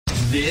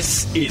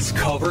This is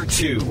Cover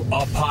 2,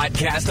 a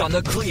podcast on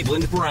the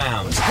Cleveland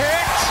Browns.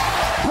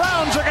 Hit!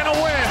 Browns are going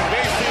to win.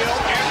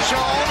 Mayfield, end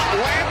zone,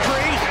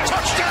 Landry,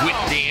 touchdown! With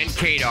Dan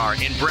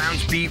Kadar and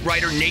Browns beat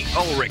writer Nate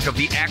Ulrich of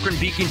the Akron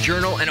Beacon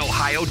Journal and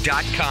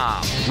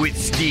Ohio.com. With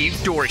Steve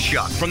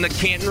Dorshuk from the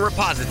Canton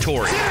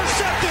Repository. It's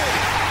intercepted!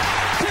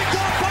 Picked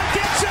off by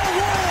Denzel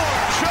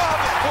Ward!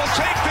 Chubb will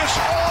take this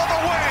all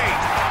the way.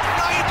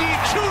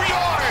 92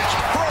 yards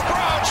for a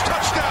Browns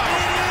touchdown.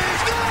 It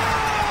is good!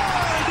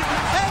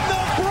 And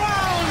the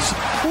Browns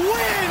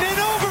win in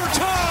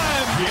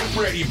overtime! Get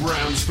ready,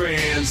 Browns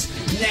fans.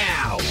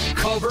 Now,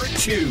 Cover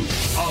 2,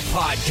 a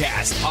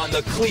podcast on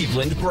the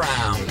Cleveland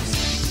Browns.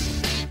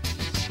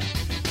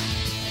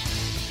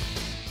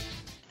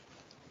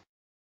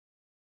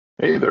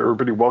 Hey there,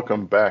 everybody.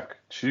 Welcome back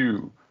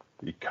to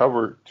the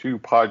Cover 2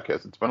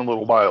 podcast. It's been a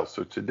little while,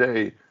 so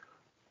today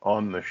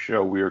on the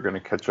show, we are going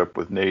to catch up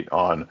with Nate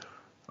on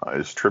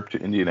his trip to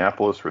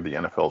Indianapolis for the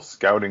NFL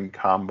Scouting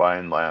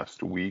Combine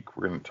last week.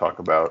 We're going to talk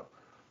about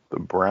the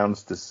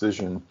Browns'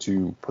 decision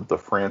to put the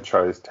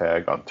franchise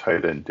tag on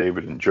tight end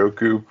David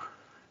Njoku.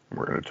 And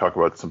we're going to talk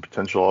about some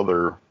potential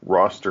other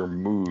roster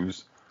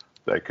moves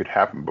that could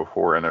happen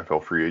before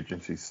NFL free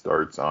agency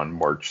starts on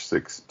March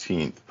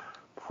 16th.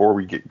 Before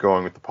we get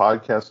going with the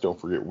podcast, don't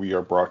forget we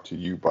are brought to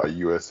you by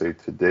USA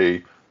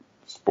Today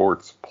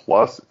Sports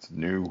Plus. It's a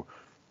new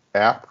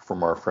app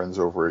from our friends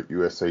over at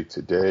USA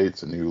Today.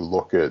 It's a new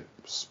look at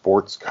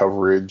sports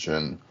coverage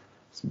and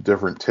some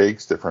different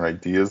takes, different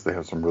ideas. They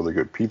have some really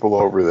good people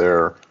over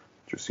there.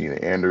 Josina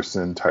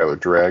Anderson, Tyler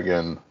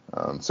Dragon,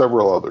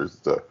 several others.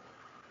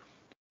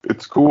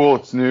 It's cool.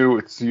 It's new.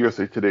 It's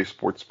USA Today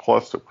Sports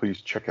Plus, so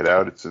please check it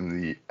out. It's in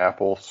the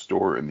Apple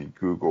Store and the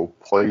Google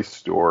Play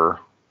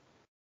Store.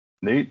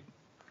 Nate,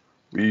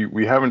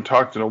 we haven't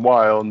talked in a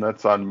while, and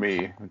that's on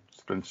me.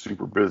 It's been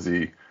super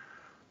busy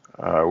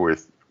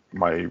with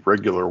my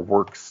regular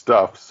work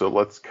stuff, so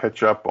let's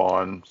catch up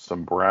on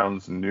some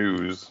Browns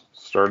news,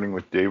 starting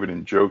with David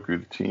Njoku.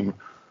 The team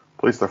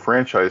placed a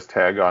franchise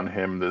tag on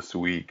him this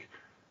week.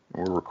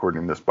 We're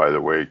recording this, by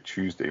the way,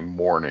 Tuesday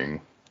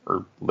morning,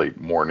 or late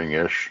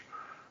morning-ish.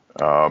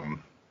 The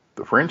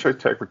franchise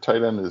tag for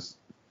tight end is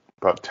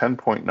about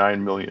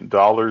 $10.9 million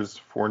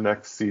for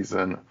next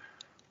season.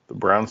 The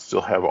Browns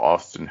still have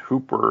Austin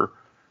Hooper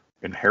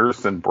and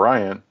Harrison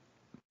Bryant,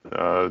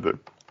 the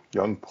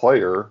young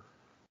player,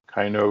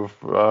 kind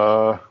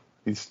of,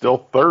 he's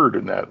still third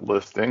in that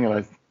listing,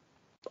 and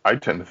I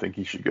tend to think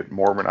he should get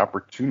more of an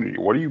opportunity.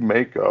 What do you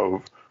make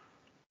of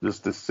this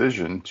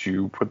decision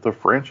to put the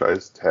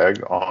franchise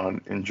tag on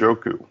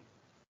Njoku?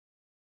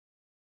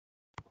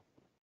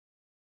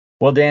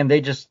 Well, Dan, they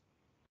just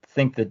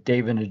think that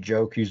David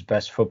Njoku's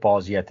best football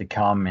is yet to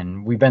come,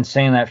 and we've been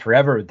saying that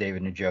forever with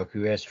David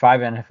Njoku. He has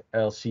 5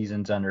 NFL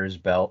seasons under his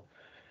belt.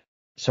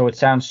 So it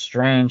sounds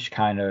strange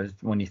kind of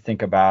when you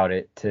think about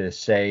it to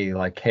say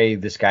like, hey,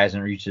 this guy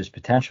hasn't reached his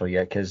potential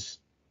yet because,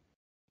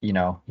 you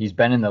know, he's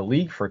been in the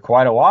league for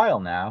quite a while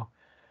now.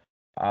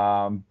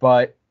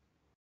 But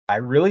I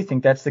really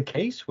think that's the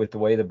case with the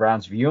way the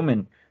Browns view him.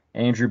 And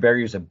Andrew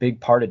Berry was a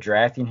big part of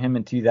drafting him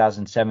in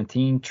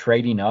 2017,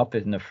 trading up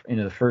into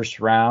the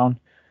first round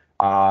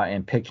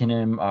and picking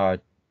him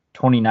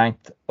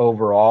 29th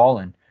overall.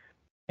 And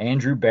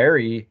Andrew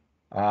Berry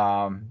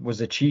was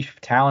the chief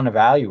talent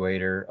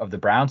evaluator of the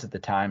Browns at the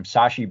time.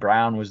 Sashi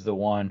Brown was the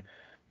one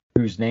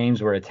whose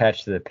names were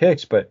attached to the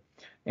picks, but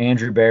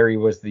Andrew Berry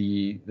was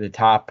the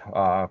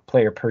top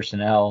player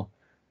personnel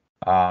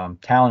talent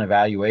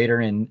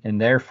evaluator,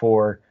 and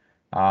therefore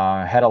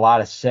had a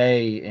lot of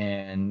say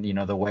in, you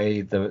know, the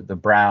way the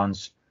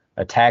Browns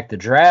attacked the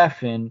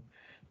draft. And,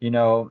 you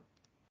know,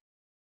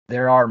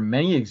 there are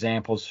many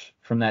examples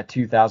from that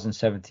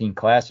 2017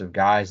 class of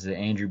guys that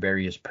Andrew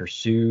Berry has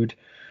pursued.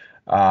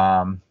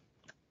 And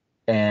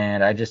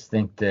I just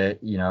think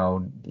that, you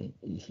know,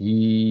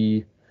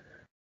 he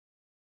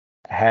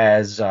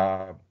has,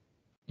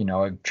 you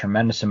know, a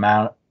tremendous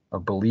amount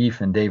of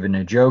belief in David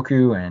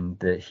Njoku, and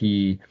that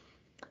he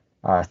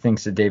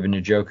thinks that David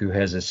Njoku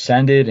has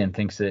ascended and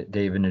thinks that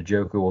David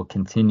Njoku will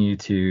continue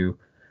to,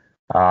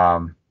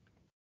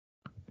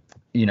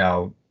 you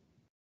know,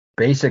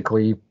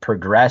 basically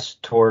progress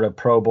toward a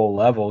Pro Bowl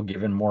level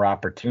given more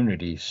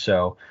opportunities.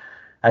 So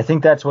I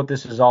think that's what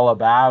this is all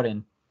about.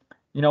 And,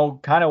 you know,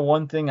 kind of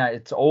one thing,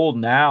 it's old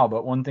now,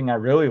 but one thing I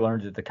really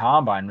learned at the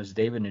Combine was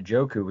David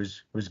Njoku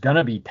was going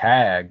to be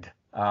tagged,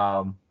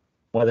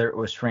 whether it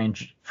was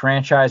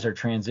franchise or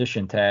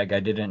transition tag. I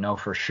didn't know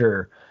for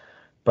sure,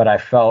 but I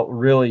felt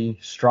really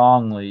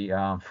strongly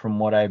from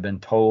what I've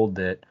been told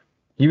that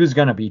he was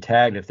going to be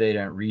tagged if they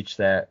didn't reach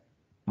that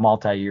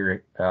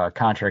multi-year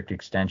contract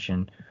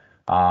extension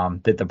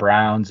that the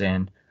Browns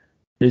and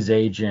his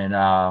agent,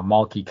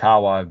 Malki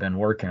Kawa, have been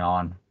working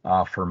on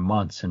for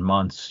months and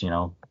months, you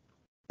know,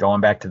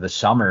 going back to the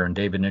summer. And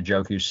David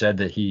Njoku said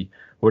that he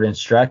would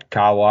instruct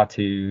Kawa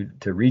to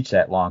reach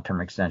that long-term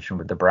extension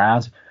with the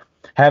Browns.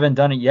 Haven't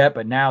done it yet,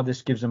 but now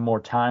this gives him more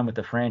time with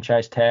the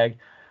franchise tag.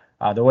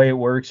 The way it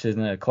works is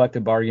in a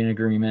collective bargaining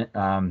agreement.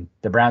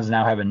 The Browns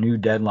now have a new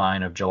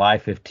deadline of July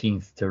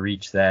 15th to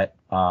reach that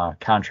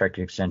contract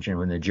extension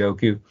with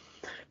Njoku.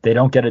 They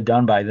don't get it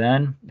done by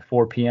then,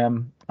 4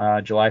 p.m.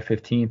 July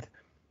 15th.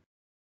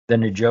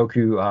 Then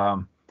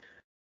Njoku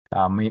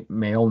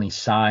may only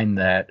sign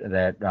that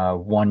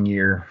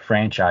 1-year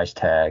franchise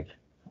tag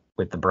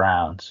with the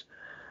Browns.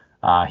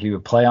 He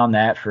would play on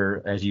that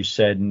for, as you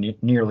said,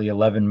 nearly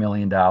 $11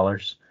 million.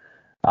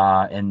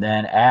 And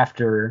then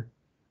after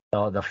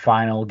the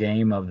final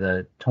game of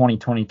the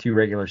 2022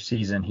 regular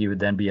season, he would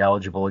then be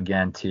eligible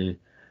again to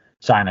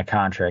sign a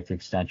contract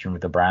extension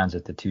with the Browns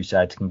if the two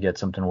sides can get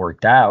something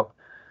worked out.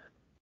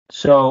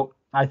 So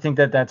I think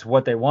that's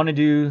what they want to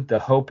do. The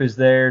hope is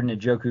there.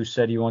 Njoku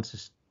said he wants to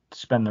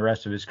spend the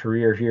rest of his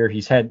career here.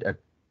 He's had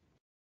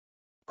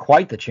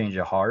quite the change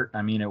of heart.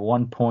 I mean, at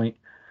one point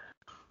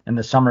in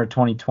the summer of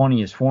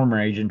 2020, his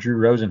former agent, Drew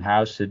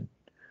Rosenhaus, had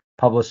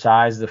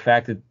publicized the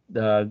fact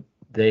that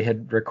they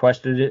had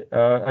requested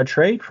a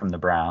trade from the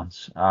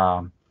Browns.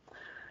 And,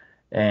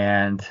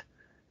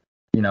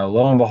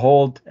 lo and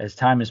behold, as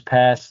time has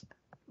passed,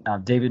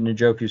 David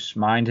Njoku's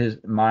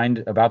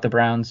mind about the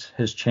Browns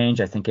has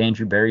changed. I think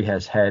Andrew Berry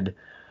has had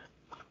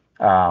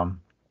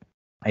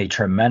a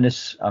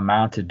tremendous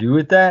amount to do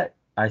with that.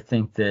 I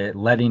think that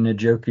letting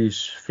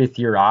Njoku's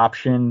fifth-year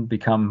option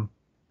become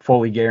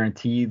fully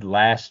guaranteed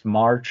last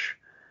March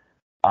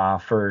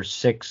for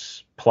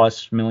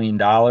 $6+ million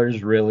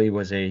really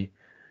was a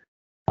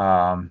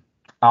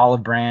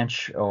olive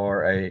branch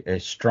or a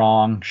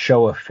strong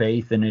show of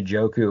faith in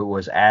Njoku. It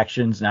was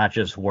actions, not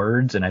just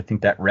words, and I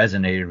think that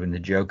resonated with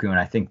Njoku, and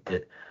I think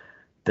that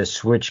the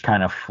switch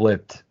kind of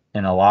flipped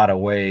in a lot of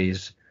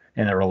ways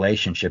in the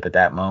relationship at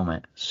that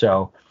moment.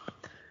 So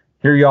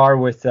here you are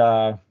with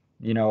a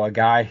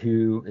guy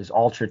who is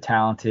ultra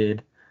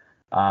talented,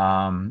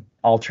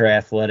 ultra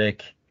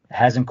athletic,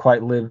 hasn't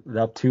quite lived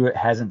up to it,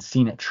 hasn't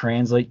seen it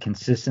translate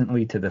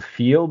consistently to the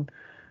field,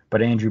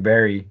 but Andrew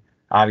Berry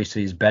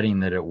obviously is betting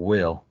that it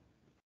will.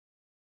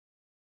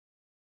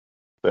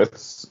 I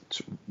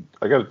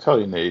got to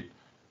tell you, Nate,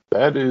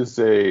 that's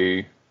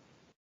a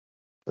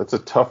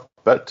tough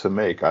bet to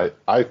make.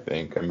 I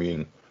think. I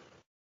mean,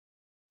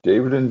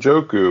 David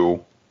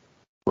Njoku,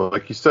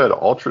 like you said,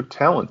 ultra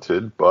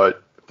talented,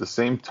 but at the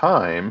same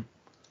time,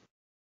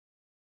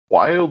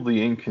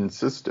 wildly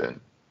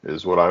inconsistent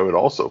is what I would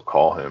also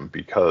call him,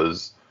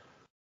 because,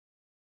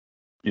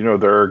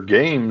 there are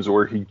games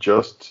where he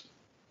just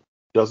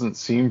doesn't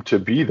seem to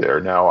be there.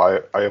 Now,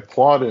 I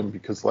applaud him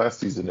because last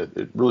season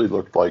it really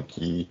looked like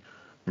he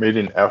made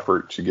an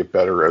effort to get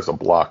better as a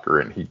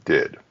blocker, and he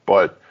did.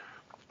 But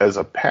as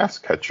a pass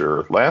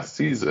catcher, last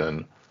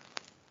season,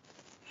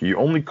 he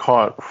only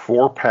caught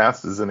 4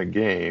 passes in a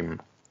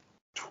game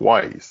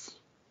twice.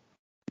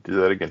 He did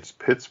that against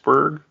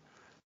Pittsburgh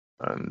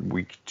on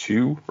week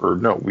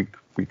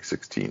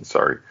 16,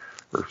 or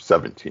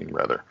 17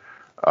 rather.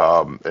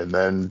 And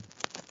then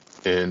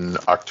in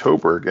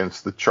October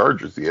against the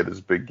Chargers, he had his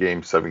big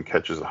game, 7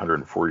 catches,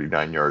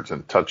 149 yards,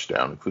 and a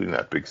touchdown, including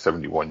that big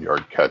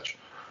 71-yard catch.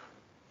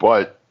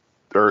 But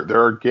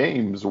there are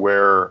games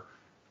where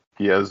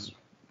he has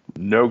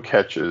no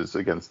catches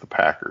against the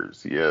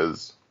Packers. He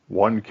has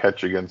 1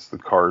 catch against the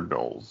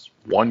Cardinals,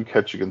 1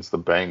 catch against the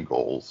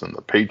Bengals and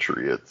the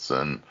Patriots,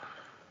 and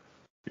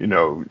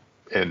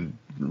and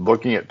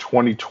looking at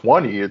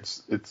 2020,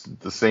 it's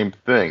the same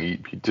thing.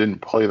 He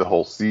didn't play the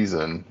whole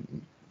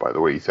season. By the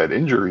way, he's had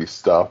injury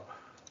stuff,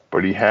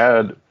 but he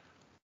had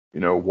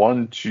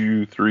 1,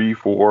 2, 3,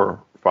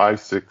 4, 5,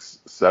 6,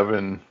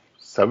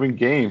 7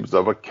 games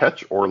of a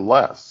catch or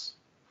less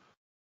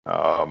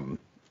in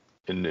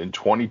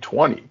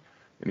 2020,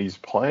 and he's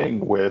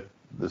playing with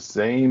the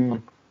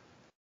same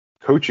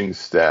coaching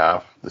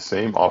staff, the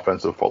same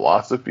offensive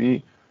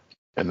philosophy,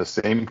 and the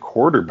same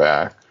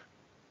quarterback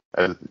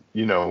as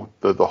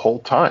the whole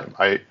time.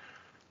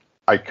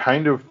 I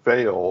kind of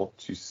fail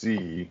to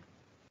see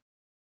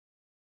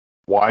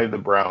why the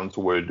Browns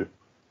would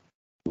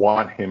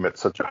want him at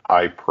such a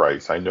high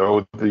price. I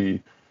know the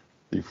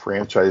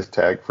franchise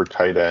tag for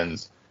tight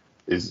ends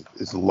is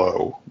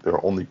low.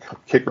 They're only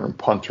kicker and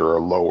punter are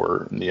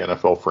lower in the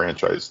NFL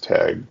franchise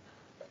tag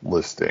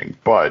listing,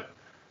 but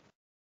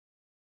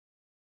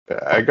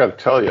I got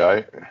to tell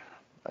you,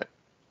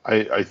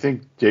 I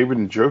think David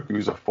Njoku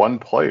is a fun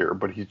player,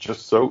 but he's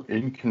just so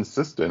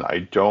inconsistent. I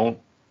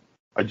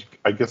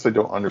guess I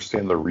don't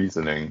understand the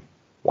reasoning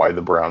why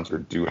the Browns are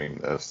doing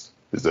this.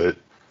 Is it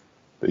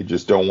they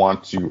just don't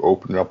want to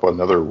open up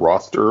another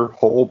roster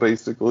hole,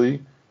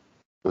 basically?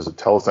 Does it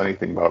tell us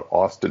anything about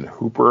Austin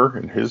Hooper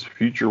and his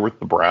future with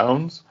the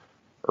Browns?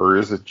 Or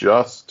is it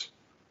just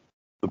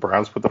the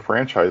Browns put the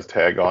franchise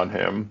tag on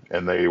him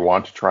and they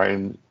want to try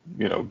and,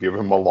 give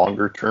him a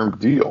longer term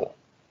deal?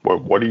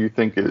 What do you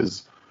think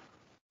is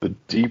the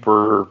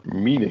deeper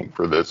meaning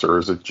for this? Or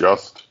is it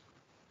just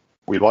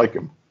we like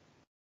him?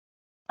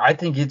 I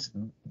think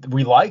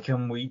we like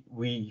him.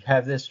 We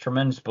have this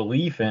tremendous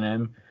belief in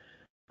him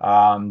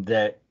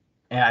that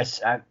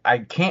And I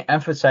can't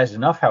emphasize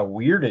enough how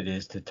weird it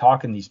is to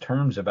talk in these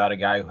terms about a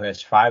guy who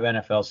has 5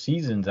 NFL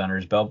seasons under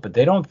his belt, but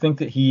they don't think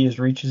that he has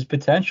reached his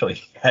potential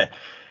yet.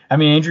 I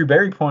mean, Andrew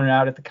Berry pointed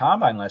out at the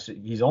combine last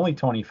week, he's only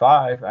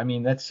 25. I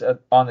mean, that's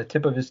on the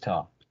tip of his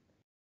tongue.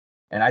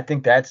 And I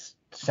think that's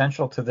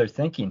central to their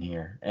thinking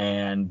here,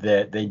 and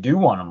that they do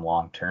want him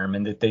long term,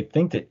 and that they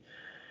think that,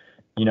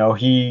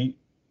 he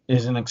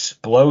is an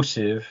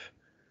explosive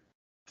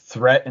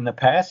threat in the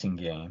passing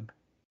game.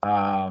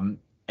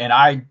 And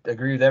I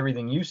agree with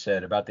everything you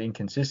said about the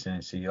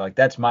inconsistency. Like,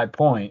 that's my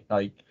point.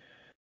 Like,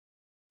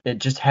 it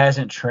just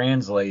hasn't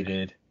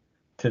translated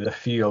to the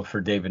field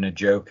for David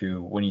Njoku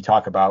when you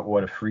talk about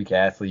what a freak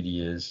athlete he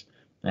is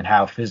and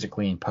how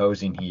physically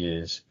imposing he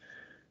is.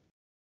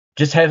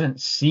 Just haven't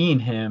seen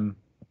him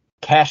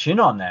cash in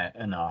on that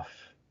enough.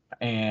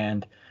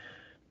 And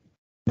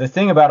the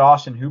thing about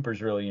Austin Hooper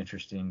is really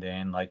interesting,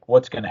 Dan. Like,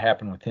 what's going to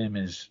happen with him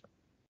is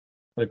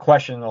the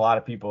question a lot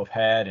of people have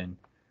had, and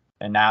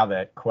now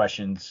that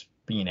question's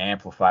being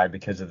amplified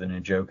because of the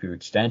Njoku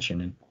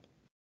extension.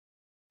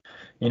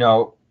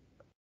 And,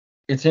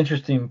 it's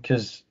interesting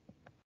because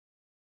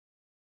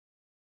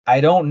I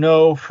don't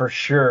know for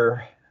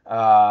sure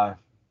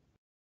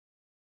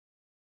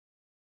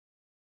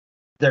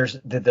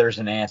there's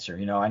an answer.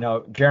 I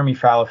know Jeremy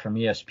Fowler from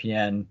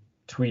ESPN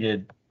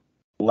tweeted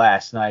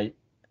last night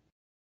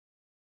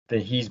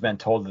that he's been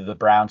told that the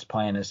Browns'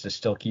 plan is to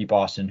still keep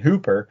Austin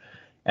Hooper,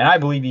 and I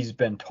believe he's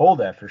been told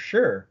that for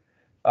sure.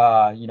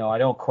 I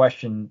don't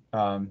question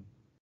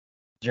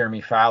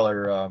Jeremy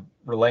Fowler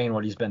relaying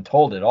what he's been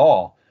told at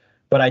all,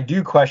 but I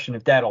do question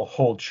if that'll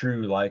hold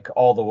true like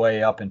all the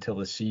way up until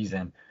the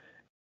season.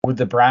 Would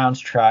the Browns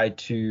try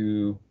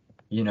to,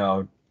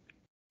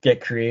 get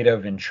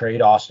creative and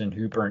trade Austin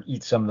Hooper and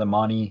eat some of the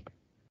money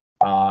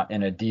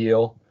in a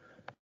deal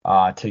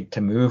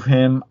to move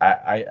him?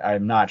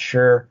 I'm not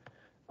sure,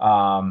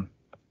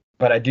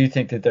 but I do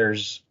think that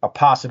there's a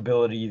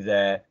possibility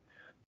that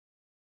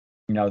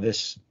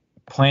this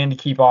plan to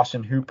keep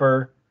Austin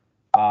Hooper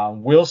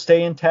will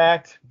stay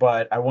intact,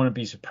 but I wouldn't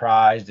be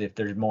surprised if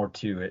there's more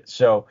to it.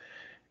 So,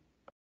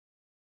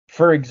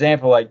 for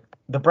example, like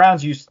the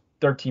Browns used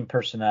 13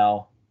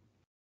 personnel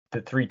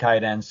to 3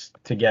 tight ends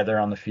together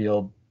on the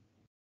field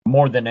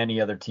more than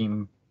any other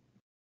team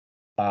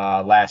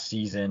last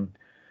season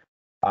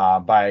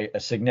by a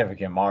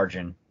significant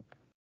margin.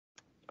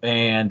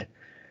 And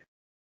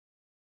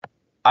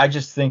I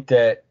just think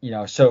that,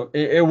 so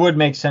it would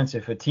make sense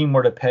if a team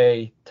were to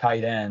pay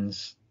tight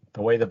ends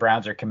the way the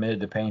Browns are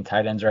committed to paying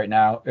tight ends right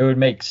now. It would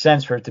make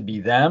sense for it to be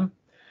them.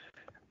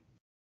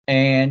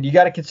 And you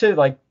got to consider,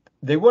 like,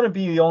 they wouldn't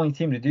be the only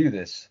team to do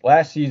this.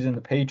 Last season,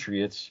 the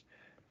Patriots,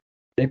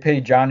 they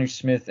paid Jonnu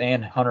Smith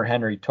and Hunter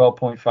Henry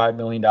 $12.5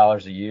 million a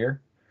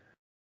year.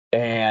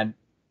 And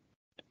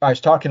I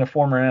was talking to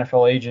former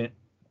NFL agent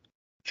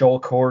Joel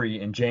Corey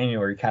in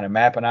January, kind of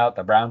mapping out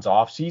the Browns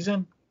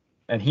offseason.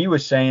 And he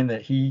was saying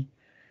that he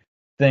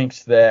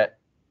thinks that,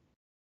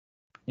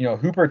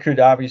 Hooper could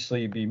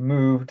obviously be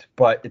moved,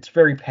 but it's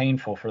very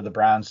painful for the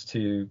Browns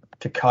to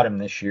cut him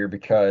this year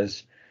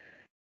because,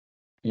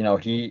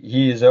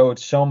 he is owed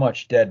so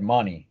much dead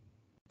money.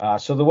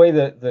 So the way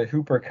that the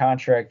Hooper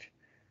contract,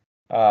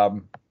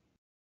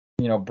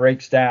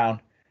 breaks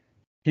down,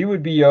 he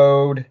would be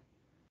owed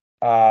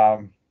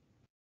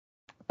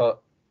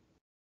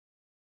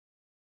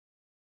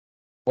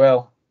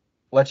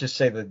let's just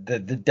say the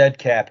dead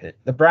cap hit.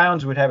 The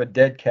Browns would have a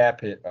dead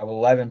cap hit of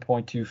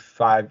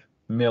 $11.25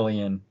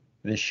 million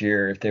this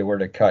year if they were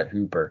to cut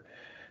Hooper.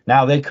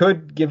 Now, they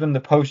could give him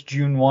the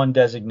post-June 1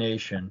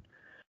 designation,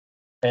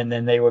 and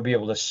then they would be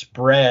able to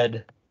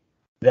spread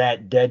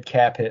that dead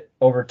cap hit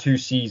over 2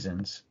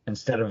 seasons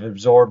instead of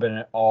absorbing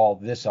it all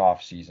this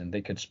offseason.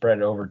 They could spread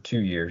it over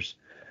 2 years.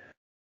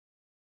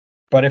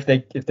 But if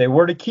they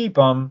were to keep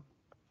him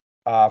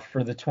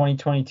for the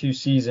 2022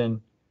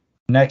 season,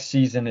 next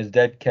season his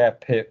dead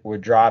cap hit would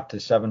drop to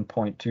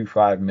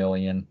 $7.25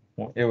 million.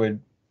 It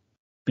would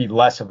be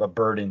less of a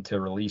burden to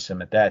release him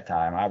at that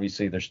time.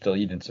 Obviously, they're still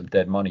eating some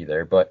dead money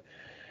there. But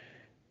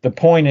the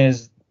point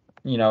is,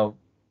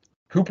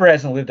 Hooper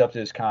hasn't lived up to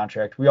his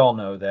contract. We all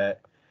know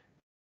that.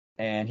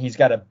 And he's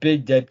got a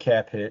big dead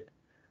cap hit.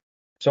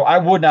 So I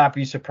would not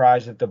be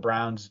surprised if the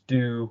Browns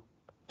do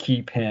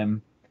keep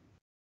him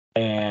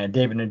and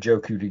David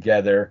Njoku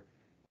together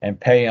and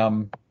pay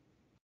them,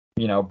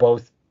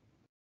 both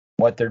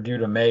what they're due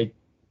to make.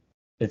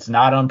 It's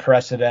not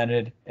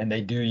unprecedented, and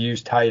they do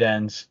use tight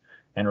ends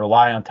and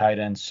rely on tight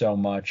ends so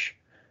much.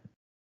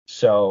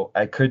 So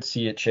I could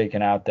see it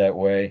shaken out that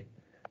way.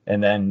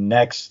 And then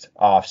next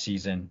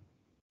offseason,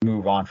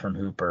 move on from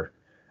Hooper.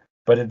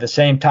 But at the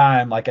same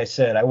time, like I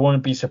said, I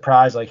wouldn't be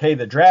surprised, like, hey,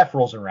 the draft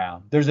rolls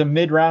around. There's a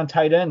mid-round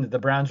tight end that the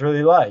Browns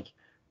really like.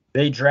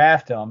 They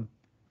draft him,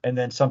 and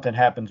then something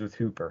happens with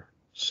Hooper.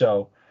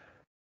 So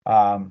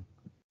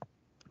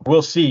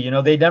we'll see.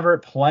 They never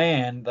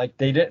planned, like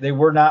they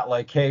were not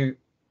like, hey,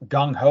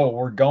 gung-ho,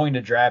 we're going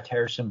to draft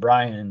Harrison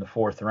Bryant in the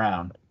 4th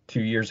round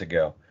 2 years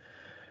ago.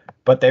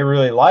 But they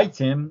really liked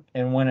him,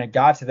 and when it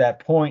got to that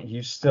point,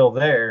 he's still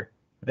there,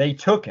 they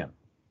took him.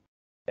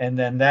 And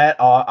then that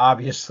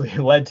obviously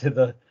led to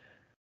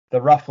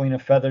the ruffling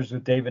of feathers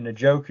with David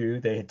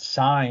Njoku. They had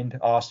signed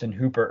Austin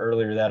Hooper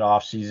earlier that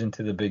offseason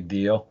to the big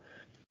deal.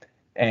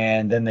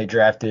 And then they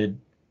drafted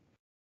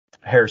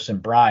Harrison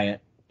Bryant,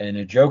 and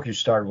Njoku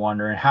started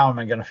wondering, how am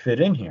I going to fit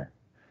in here?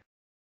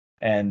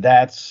 And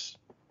that's,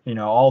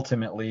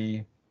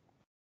 ultimately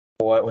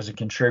what was a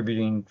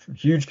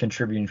huge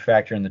contributing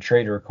factor in the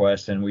trade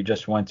request. And we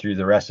just went through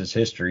the rest is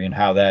history and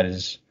how that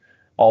is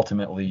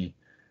ultimately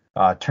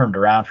turned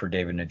around for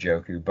David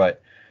Njoku.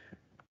 But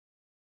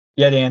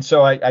yeah, Dan,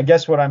 so I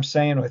guess what I'm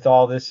saying with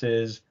all this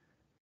is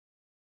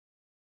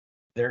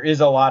there is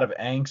a lot of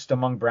angst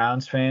among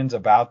Browns fans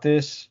about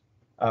this,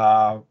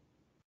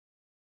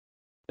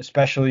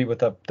 especially with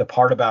the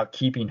part about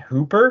keeping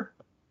Hooper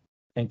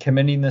and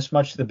committing this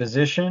much to the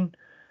position.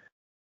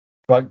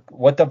 But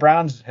what the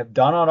Browns have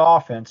done on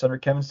offense under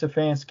Kevin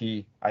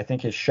Stefanski, I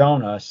think, has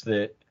shown us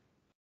that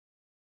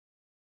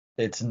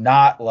it's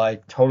not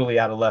like totally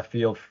out of left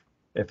field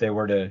if they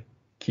were to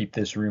keep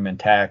this room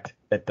intact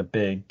at the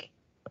big,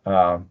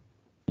 amount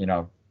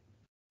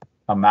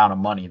of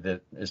money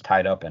that is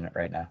tied up in it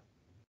right now.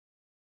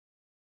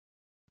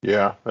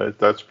 Yeah,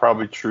 that's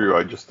probably true.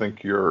 I just think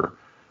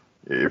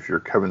if you're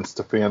Kevin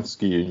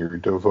Stefanski and you're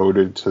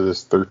devoted to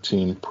this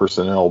 13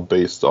 personnel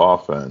based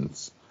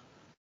offense,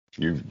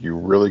 you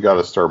really got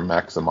to start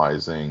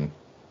maximizing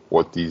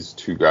what these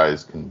two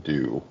guys can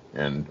do.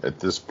 And at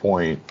this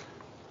point,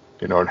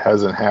 it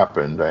hasn't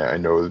happened. I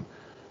know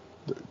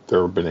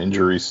there have been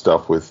injury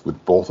stuff with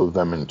both of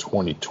them in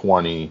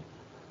 2020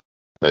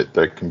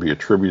 that can be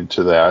attributed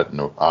to that. And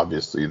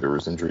obviously there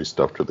was injury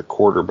stuff to the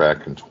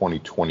quarterback in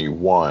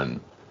 2021.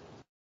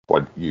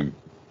 But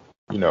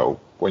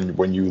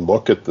when you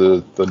look at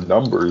the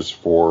numbers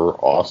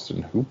for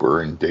Austin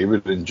Hooper and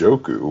David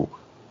Njoku,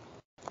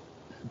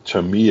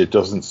 to me it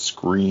doesn't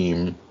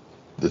scream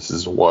this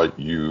is what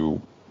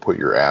you put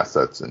your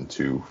assets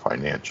into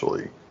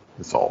financially.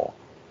 It's all.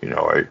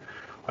 I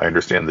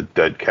understand the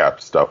dead cap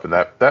stuff, and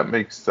that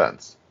makes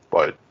sense.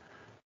 But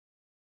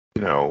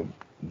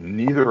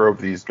neither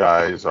of these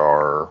guys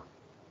are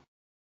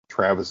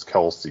Travis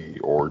Kelce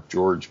or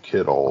George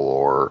Kittle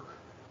or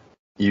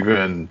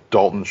even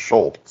Dalton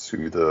Schultz,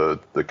 who the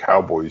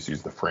Cowboys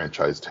use the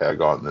franchise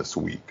tag on this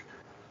week.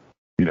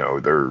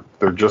 They're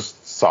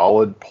just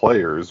solid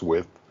players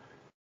with,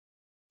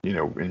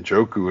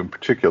 Njoku in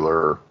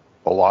particular,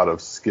 a lot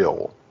of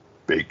skill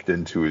baked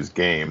into his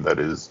game that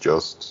is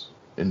just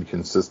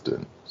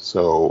inconsistent.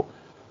 So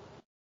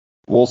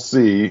we'll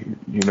see.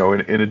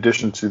 In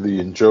addition to the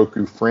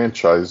Njoku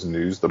franchise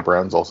news, the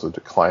Browns also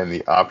declined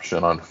the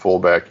option on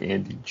fullback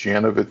Andy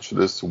Janovich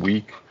this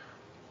week.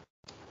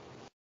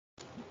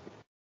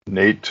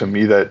 Nate, to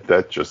me,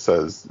 that just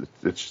says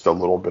it's just a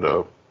little bit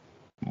of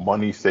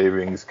money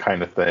savings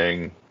kind of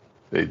thing.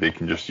 They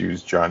can just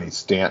use Johnny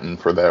Stanton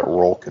for that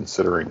role,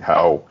 considering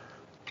how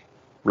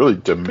really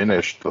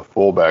diminished the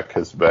fullback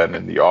has been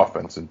in the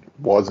offense and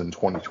was in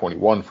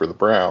 2021 for the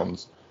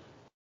Browns.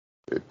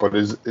 But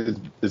is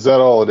that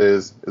all it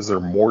is? Is there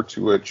more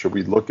to it? Should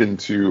we look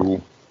into,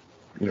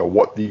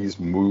 what these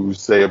moves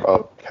say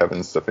about Kevin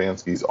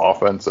Stefanski's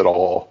offense at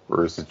all?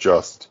 Or is it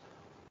just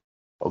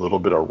a little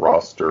bit of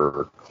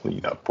roster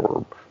cleanup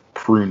or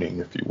pruning,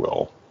 if you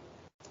will?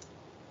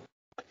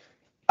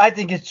 I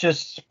think it's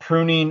just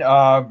pruning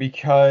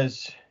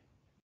because,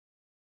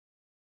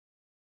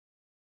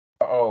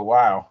 oh,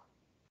 wow.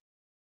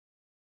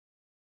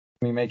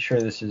 Let me make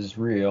sure this is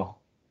real.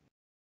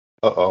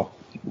 Uh-oh.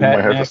 We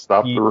might have to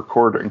stop the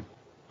recording.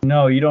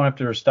 No, you don't have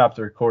to stop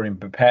the recording,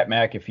 but Pat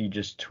McAfee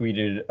just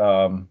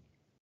tweeted,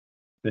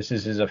 this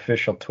is his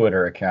official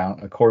Twitter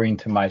account. According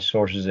to my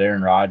sources,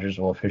 Aaron Rodgers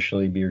will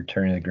officially be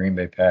returning to the Green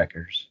Bay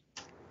Packers.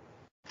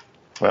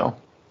 Well,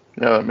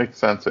 yeah, that makes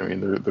sense. I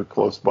mean, they're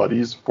close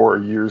buddies. 4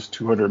 years,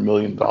 $200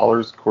 million,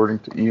 according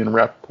to Ian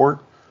Rappaport.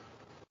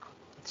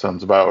 That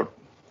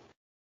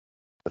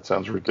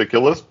sounds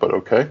ridiculous, but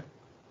okay.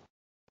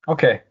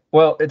 Okay.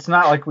 Well, it's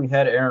not like we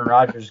had Aaron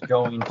Rodgers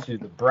going to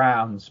the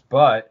Browns,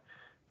 but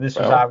this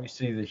was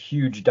obviously the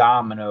huge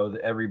domino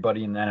that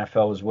everybody in the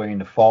NFL was waiting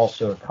to fall,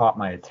 so it caught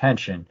my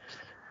attention.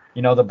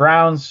 The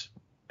Browns,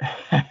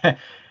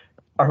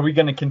 are we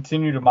going to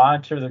continue to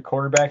monitor the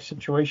quarterback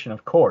situation?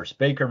 Of course.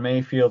 Baker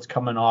Mayfield's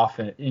coming off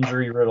an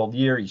injury-riddled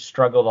year. He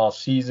struggled all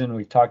season.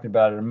 We've talked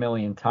about it a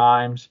million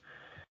times.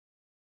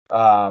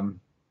 And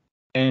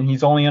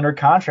he's only under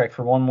contract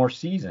for one more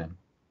season.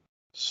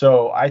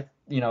 So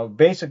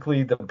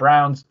basically the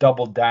Browns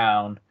doubled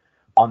down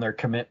on their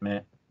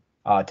commitment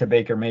to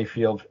Baker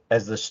Mayfield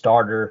as the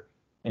starter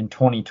in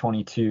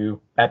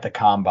 2022 at the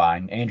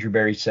Combine. Andrew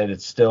Berry said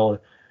it's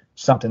still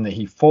something that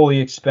he fully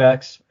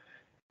expects.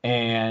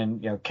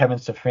 And, Kevin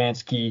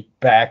Stefanski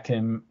backed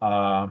him,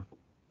 and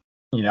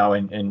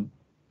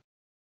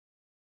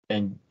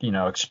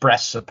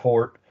expressed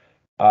support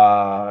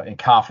and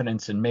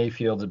confidence in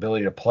Mayfield's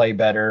ability to play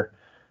better.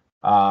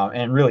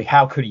 And really,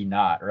 how could he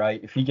not,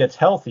 right? If he gets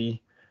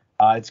healthy,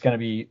 it's going to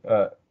be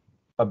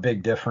a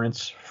big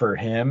difference for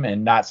him,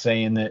 and not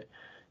saying that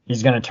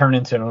he's going to turn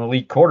into an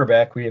elite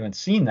quarterback. We haven't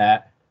seen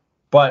that.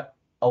 But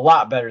a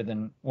lot better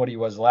than what he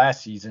was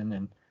last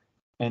season.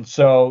 And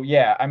so,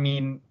 yeah, I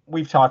mean,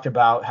 we've talked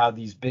about how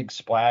these big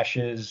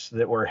splashes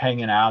that were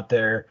hanging out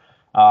there,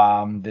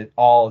 that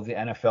all of the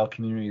NFL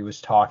community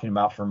was talking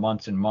about for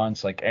months and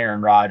months, like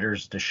Aaron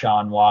Rodgers,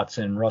 Deshaun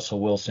Watson,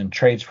 Russell Wilson,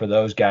 trades for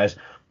those guys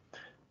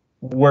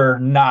were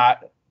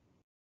not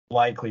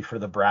likely for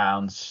the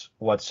Browns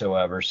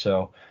whatsoever.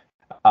 So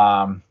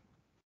I'm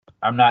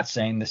not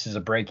saying this is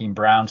a breaking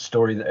Browns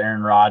story that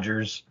Aaron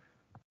Rodgers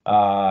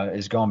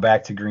is going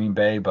back to Green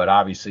Bay, but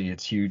obviously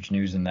it's huge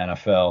news in the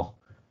NFL.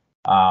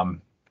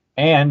 And,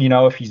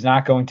 if he's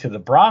not going to the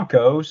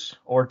Broncos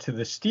or to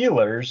the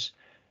Steelers,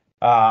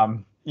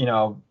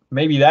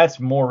 maybe that's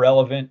more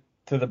relevant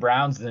to the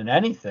Browns than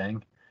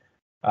anything,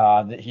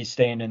 that he's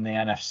staying in the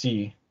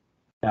NFC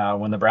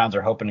when the Browns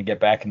are hoping to get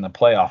back in the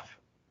playoff,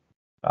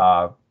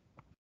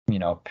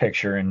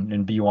 picture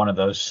and be one of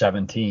those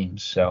 7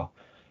 teams. So,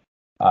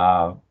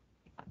 I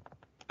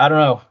don't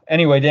know.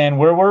 Anyway, Dan,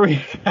 where were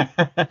we?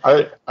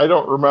 I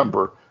don't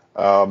remember.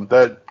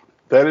 That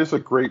is a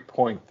great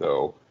point,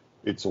 though.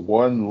 It's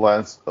one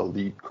less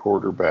elite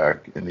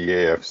quarterback in the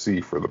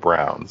AFC for the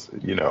Browns.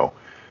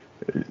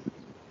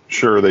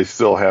 Sure, they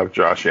still have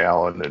Josh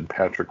Allen and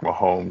Patrick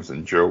Mahomes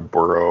and Joe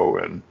Burrow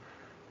and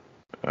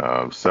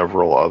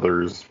several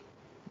others,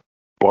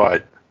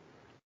 but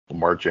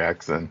Lamar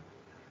Jackson.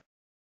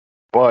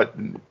 But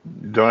you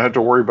don't have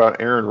to worry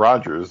about Aaron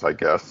Rodgers, I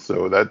guess.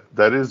 So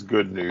that is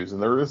good news,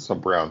 and there is some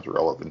Browns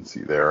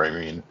relevancy there. I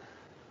mean,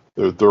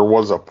 there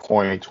was a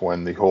point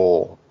when the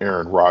whole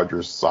Aaron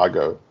Rodgers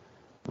saga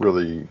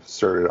really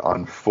started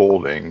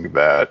unfolding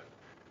that,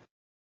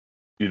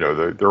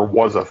 there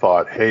was a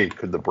thought, hey,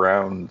 could the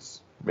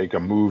Browns make a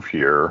move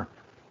here?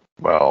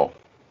 Well,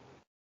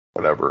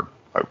 whatever.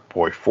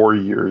 4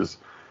 years,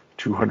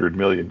 $200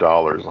 million,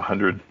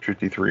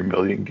 $153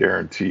 million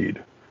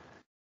guaranteed.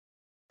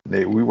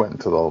 Nate, we went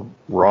into the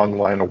wrong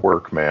line of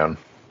work, man.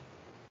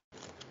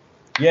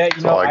 Yeah,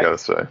 That's all I gotta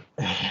say.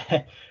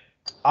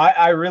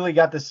 I really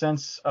got the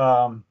sense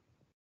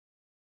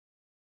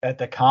at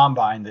the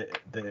combine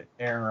that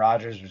Aaron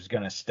Rodgers was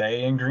going to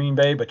stay in Green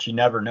Bay, but you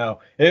never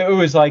know. It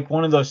was like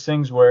one of those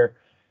things where,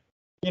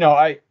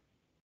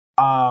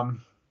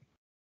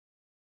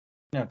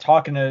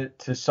 talking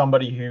to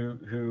somebody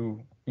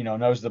who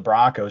knows the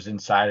Broncos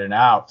inside and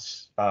out,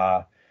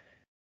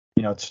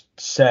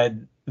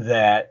 said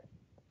that,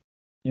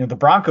 the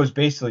Broncos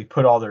basically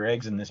put all their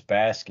eggs in this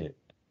basket,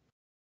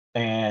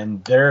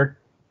 and they're,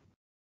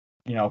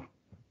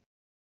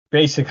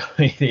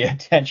 basically the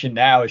attention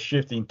now is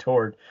shifting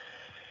toward,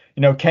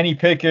 Kenny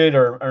Pickett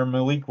or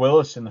Malik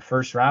Willis in the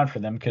first round for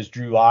them, because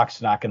Drew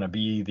Lock's not going to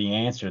be the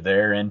answer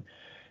there. And,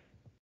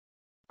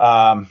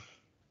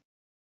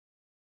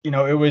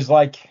 it was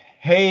like,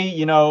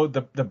 hey,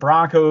 the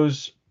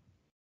Broncos,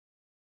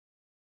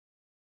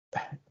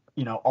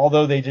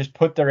 although they just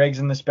put their eggs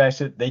in this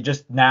basket, they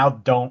just now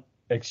don't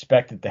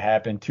expect it to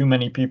happen. Too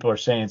many people are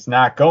saying it's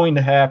not going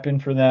to happen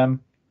for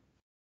them.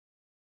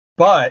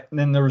 But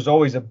then there was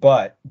always a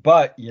but.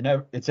 But,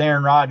 it's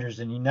Aaron Rodgers,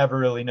 and you never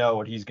really know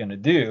what he's going to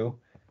do,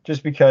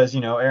 just because,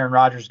 Aaron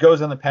Rodgers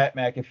goes on the Pat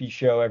McAfee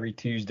show every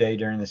Tuesday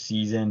during the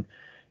season,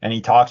 and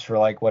he talks for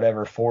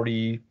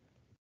 40,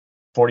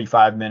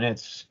 45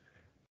 minutes,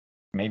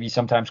 maybe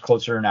sometimes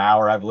closer to an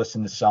hour. I've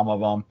listened to some of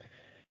them.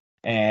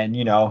 And,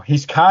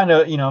 he's kind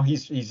of,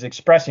 he's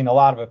expressing a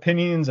lot of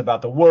opinions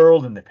about the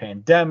world and the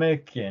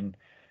pandemic. And,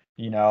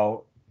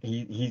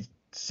 he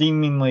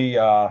seemingly,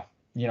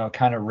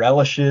 kind of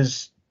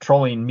relishes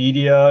trolling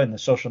media and the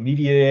social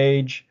media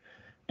age.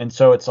 And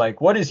so it's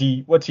like, what's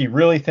he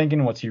really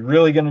thinking? What's he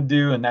really going to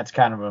do? And that's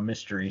kind of a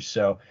mystery.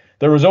 So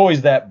there was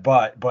always that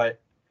but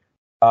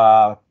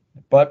how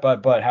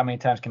many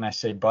times can I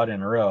say but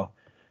in a row?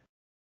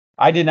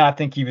 I did not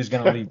think he was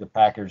going to leave the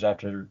Packers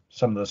after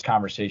some of those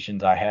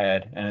conversations I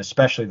had, and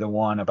especially the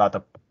one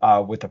about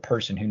with the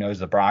person who knows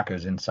the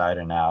Broncos inside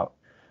and out.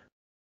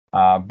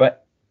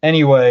 But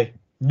anyway,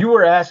 you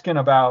were asking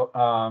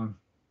about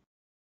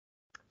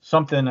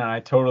something, and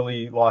I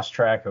totally lost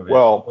track of it.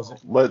 Well,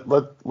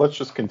 let's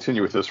just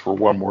continue with this for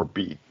one more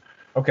beat.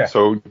 Okay.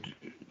 So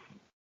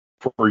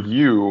for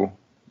you,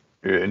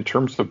 in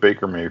terms of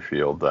Baker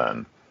Mayfield,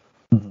 then,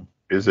 mm-hmm.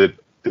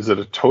 Is it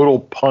a total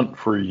punt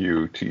for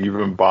you to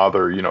even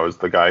bother, as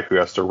the guy who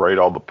has to write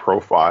all the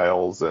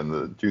profiles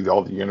and do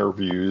all the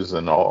interviews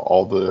and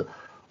all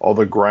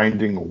the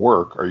grinding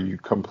work? Are you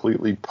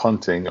completely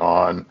punting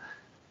on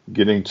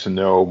getting to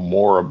know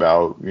more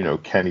about,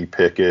 Kenny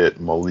Pickett,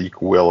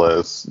 Malik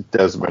Willis,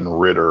 Desmond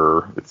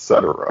Ridder,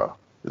 etc.?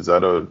 Is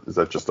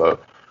that just a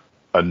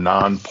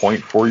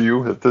non-point for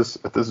you at this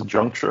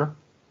juncture?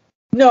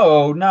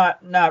 No,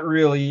 not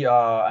really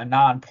a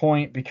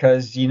non-point,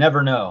 because you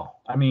never know.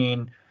 I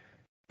mean,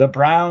 the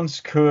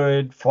Browns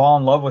could fall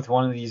in love with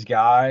one of these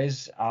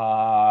guys.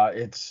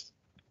 It's,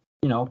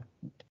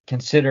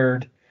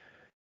 considered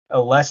a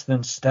less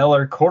than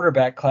stellar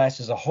quarterback class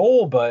as a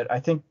whole, but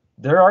I think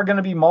there are going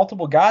to be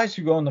multiple guys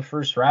who go in the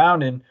first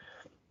round, and,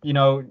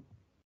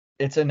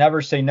 it's a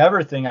never say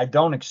never thing. I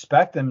don't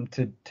expect them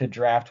to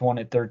draft one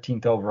at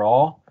 13th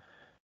overall.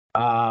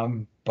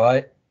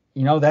 But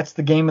that's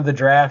the game of the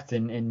draft,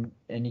 and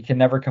you can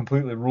never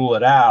completely rule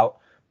it out.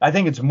 I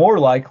think it's more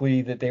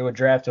likely that they would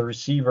draft a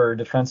receiver or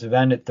defensive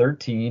end at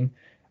 13.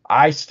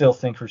 I still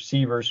think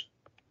receivers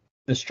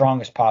the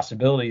strongest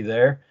possibility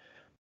there.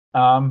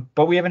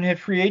 But we haven't hit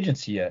free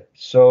agency yet,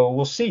 so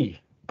we'll see.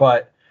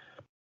 But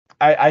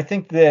I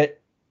think that,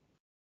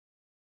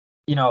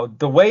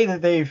 the way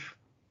that they've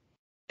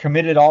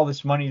committed all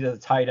this money to the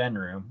tight end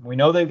room, we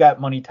know they've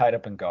got money tied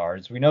up in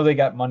guards. We know they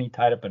got money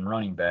tied up in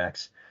running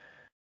backs.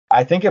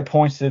 I think it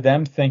points to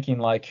them thinking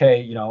like,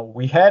 hey,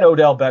 we had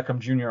Odell Beckham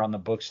Jr. on the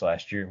books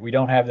last year. We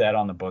don't have that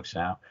on the books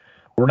now.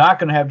 We're not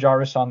going to have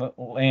Jarvis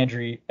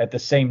Landry at the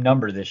same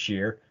number this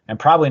year, and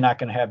probably not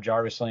going to have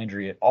Jarvis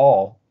Landry at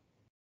all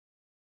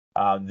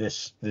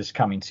this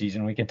coming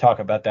season. We can talk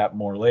about that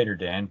more later,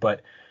 Dan.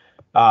 But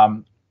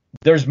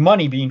there's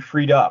money being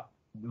freed up.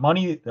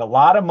 A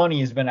lot of money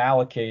has been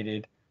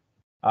allocated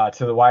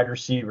to the wide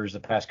receivers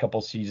the past couple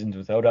of seasons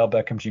with Odell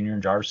Beckham Jr.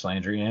 and Jarvis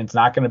Landry, and it's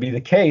not going to be the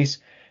case.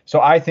 So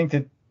I think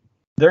that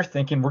they're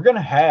thinking we're going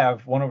to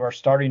have one of our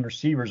starting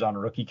receivers on a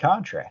rookie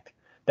contract.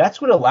 That's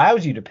what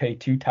allows you to pay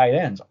 2 tight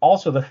ends.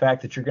 Also, the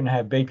fact that you're going to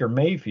have Baker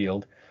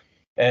Mayfield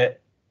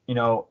at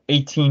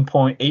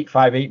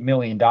 $18.858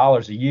 million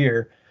a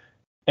year,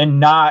 and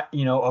not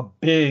a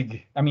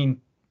big. I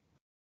mean,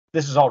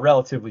 this is all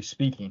relatively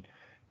speaking,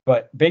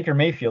 but Baker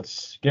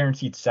Mayfield's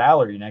guaranteed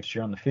salary next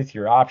year on the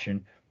 5th-year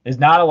option is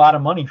not a lot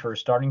of money for a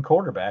starting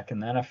quarterback in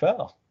the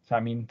NFL. So, I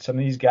mean, some of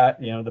these guys,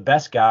 the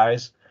best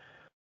guys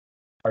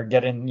are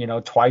getting,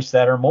 twice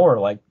that or more.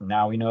 Like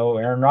now we know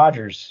Aaron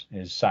Rodgers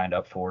is signed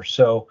up for.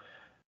 So,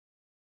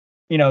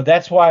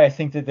 that's why I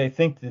think that they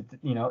think that,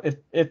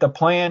 if the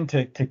plan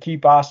to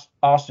keep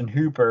Austin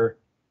Hooper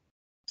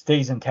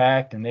stays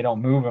intact and they don't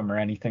move him or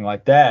anything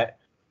like that,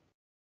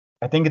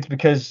 I think it's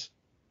because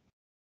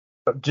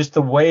just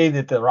the way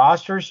that the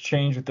rosters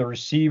change with the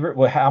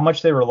receiver, how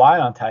much they rely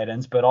on tight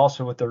ends, but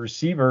also with the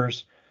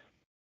receivers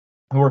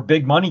who are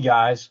big money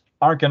guys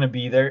aren't going to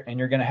be there, and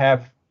you're going to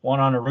have one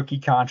on a rookie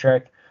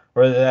contract,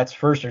 whether that's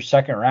first or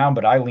second round,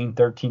 but I lean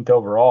 13th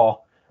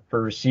overall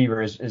for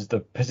receiver is the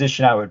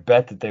position I would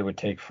bet that they would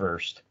take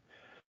first.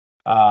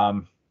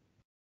 At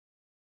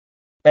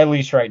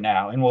least right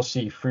now, and we'll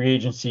see. Free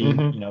agency,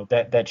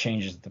 that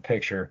changes the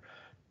picture.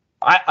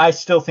 I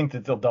still think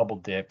that they'll double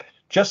dip,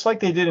 just like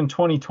they did in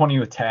 2020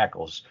 with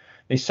tackles.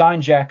 They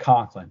signed Jack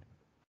Conklin,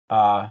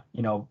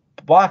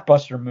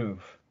 blockbuster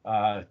move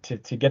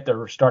to get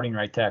their starting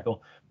right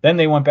tackle. Then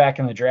they went back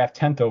in the draft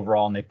 10th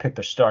overall, and they picked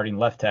their starting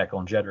left tackle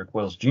in Jedrick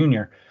Wills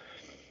Jr.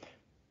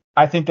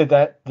 I think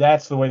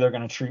that's the way they're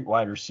going to treat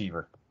wide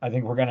receiver. I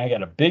think we're going to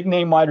get a big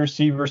name wide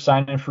receiver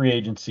signed in free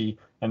agency,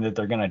 and that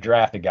they're going to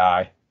draft a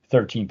guy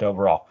 13th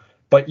overall.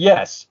 But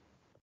yes,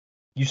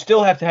 you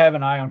still have to have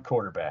an eye on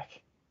quarterback,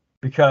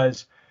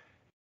 because,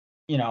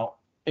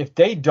 if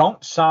they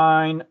don't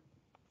sign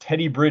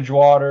Teddy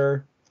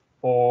Bridgewater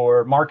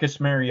or Marcus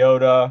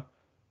Mariota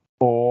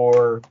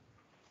or,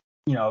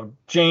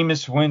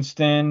 Jameis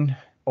Winston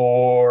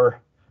or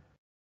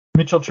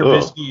Mitchell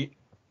Trubisky,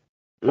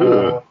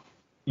 or,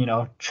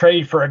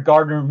 trade for a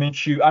Gardner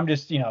Minshew, I'm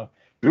just,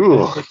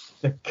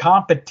 the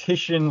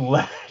competition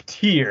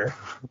tier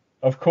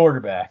of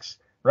quarterbacks,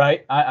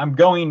 right? I'm not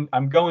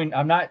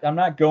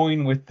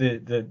going with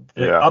the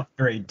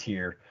upgrade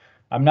tier.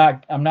 I'm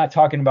not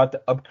talking about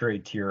the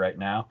upgrade tier right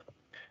now.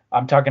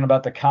 I'm talking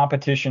about the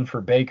competition for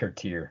Baker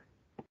tier,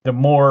 the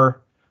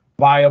more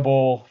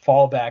viable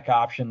fallback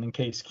option than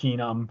Case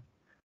Keenum,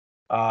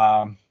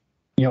 a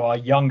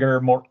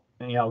younger,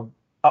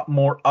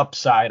 more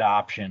upside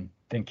option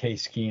than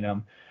Case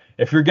Keenum.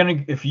 If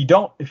you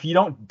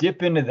don't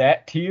dip into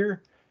that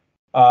tier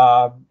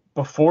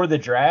before the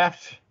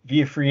draft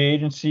via free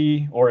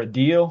agency or a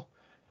deal,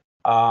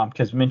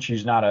 because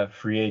Minshew's not a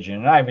free agent,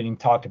 and I haven't even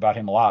talked about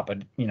him a lot, but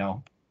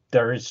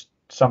there is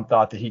some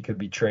thought that he could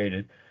be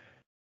traded.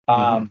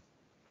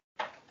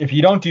 If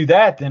you don't do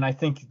that, then I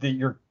think that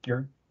your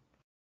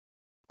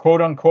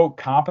quote unquote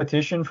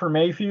competition for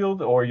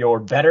Mayfield, or your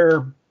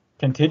better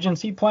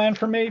contingency plan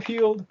for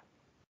Mayfield,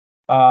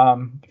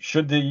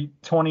 should the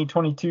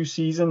 2022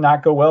 season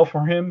not go well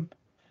for him,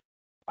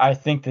 I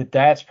think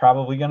that's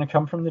probably going to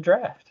come from the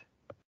draft.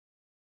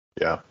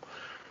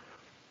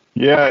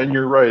 Yeah, and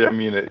you're right. I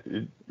mean,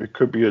 it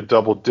could be a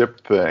double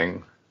dip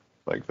thing,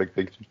 like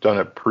they've done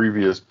at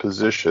previous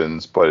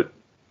positions. But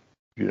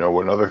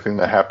another thing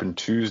that happened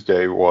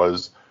Tuesday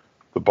was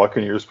the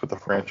Buccaneers put the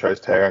franchise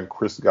tag on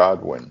Chris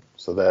Godwin,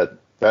 so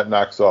that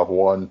knocks off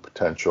one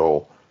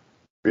potential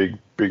big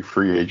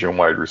free agent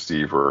wide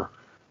receiver.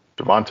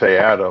 Devontae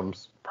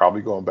Adams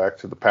probably going back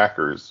to the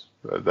Packers.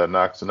 That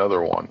knocks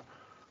another one.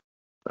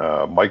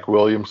 Mike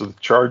Williams of the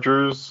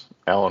Chargers,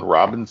 Allen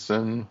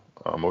Robinson,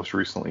 most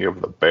recently of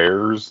the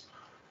Bears,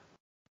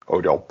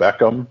 Odell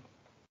Beckham.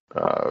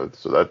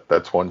 So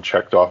that's one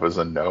checked off as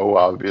a no,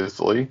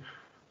 obviously.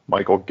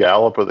 Michael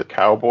Gallup of the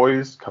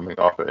Cowboys, coming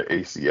off an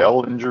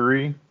ACL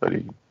injury that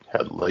he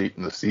had late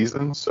in the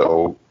season.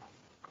 So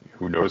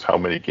who knows how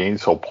many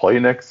games he'll play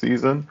next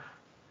season.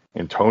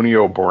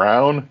 Antonio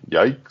Brown,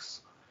 yikes.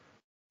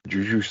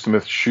 Juju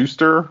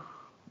Smith-Schuster,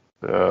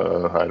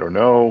 I don't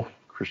know.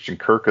 Christian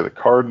Kirk of the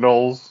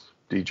Cardinals,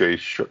 DJ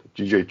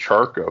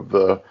Chark of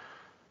the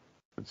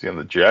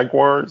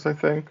Jaguars, I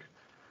think.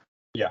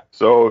 Yeah.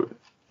 So,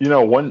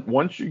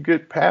 once you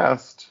get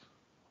past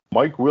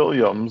Mike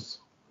Williams,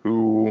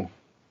 who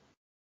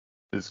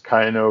is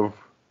kind of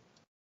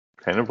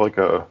like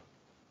a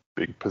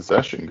big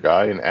possession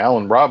guy, and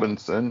Allen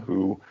Robinson,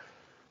 who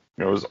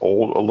is a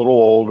little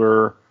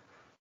older,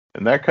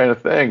 and that kind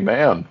of thing,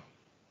 man.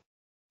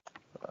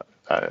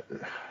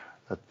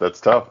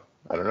 That's tough.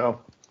 I don't know.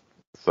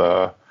 It's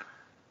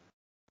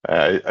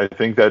I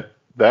think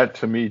that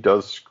to me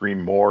does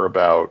scream more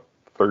about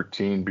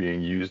 13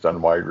 being used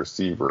on wide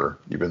receiver,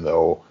 even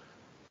though,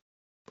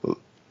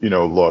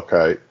 look,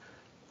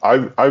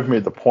 I've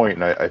made the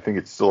point, and I think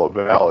it's still a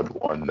valid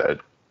one, that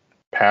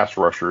pass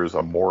rusher is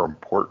a more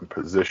important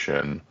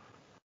position,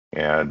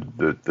 and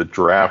the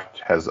draft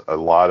has a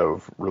lot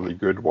of really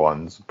good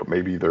ones, but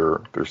maybe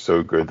they're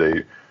so good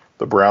the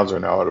Browns are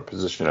now at a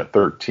position at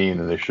 13,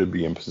 and they should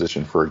be in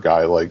position for a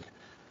guy like,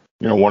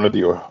 one of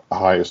the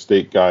Ohio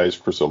State guys,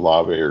 Chris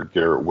Olave or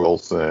Garrett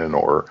Wilson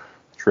or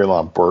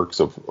Treylon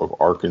Burks of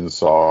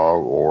Arkansas,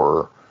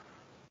 or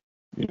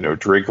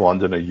Drake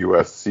London of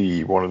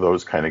USC, one of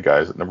those kind of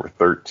guys at number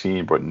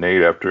 13. But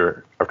Nate,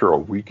 after a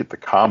week at the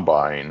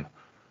combine,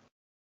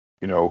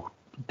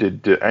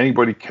 did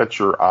anybody catch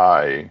your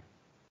eye?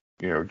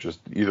 Just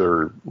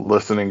either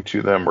listening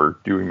to them or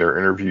doing their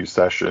interview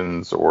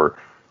sessions or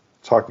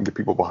talking to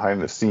people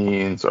behind the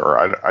scenes, or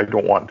I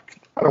don't want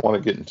to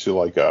get into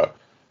like a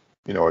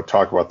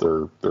talk about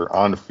their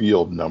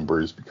on-field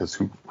numbers, because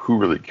who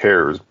really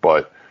cares?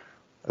 But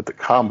at the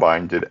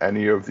combine, did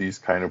any of these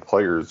kind of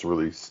players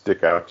really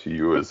stick out to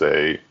you as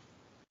a,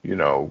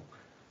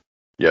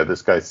 yeah,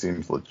 this guy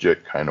seems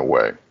legit kind of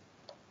way?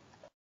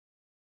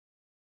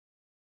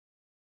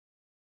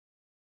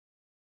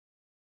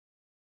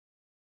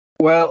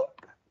 Well,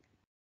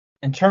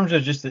 in terms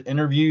of just the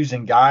interviews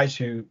and guys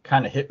who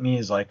kind of hit me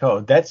as like,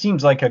 oh, that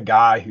seems like a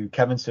guy who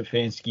Kevin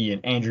Stefanski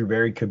and Andrew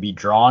Berry could be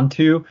drawn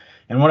to.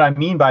 And what I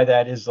mean by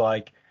that is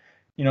like,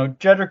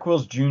 Jedrick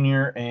Wills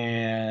Jr.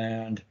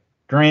 and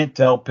Grant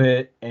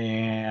Delpit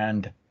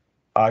and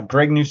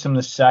Greg Newsome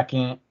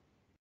II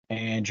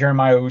and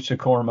Jeremiah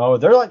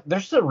Usa-Koromoa,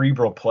 they're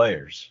cerebral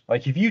players.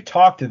 Like, if you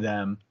talk to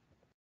them,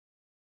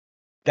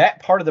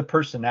 that part of the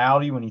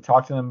personality, when you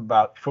talk to them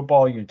about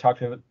football, you talk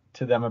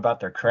to them about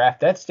their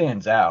craft, that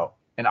stands out.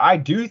 And I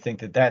do think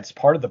that that's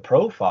part of the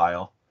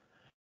profile.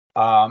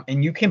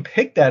 And you can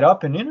pick that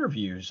up in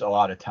interviews a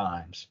lot of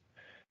times.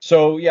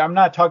 So, yeah, I'm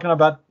not talking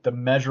about the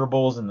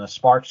measurables and the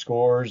spark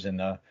scores and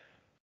the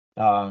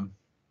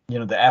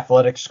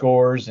athletic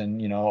scores.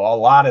 And, a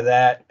lot of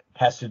that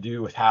has to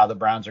do with how the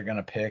Browns are going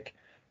to pick.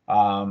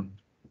 The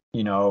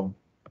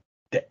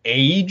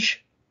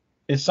age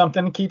is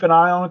something to keep an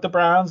eye on with the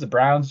Browns. The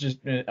Browns just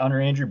under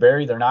Andrew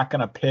Berry, they're not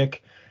going to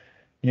pick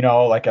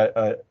like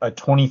a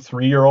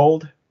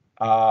 23-year-old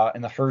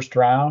in the first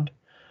round.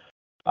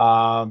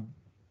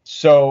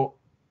 So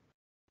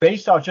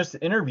based off just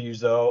the interviews,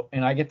 though,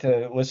 and I get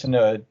to listen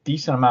to a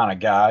decent amount of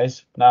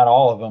guys, not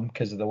all of them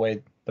because of the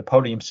way the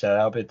podium's set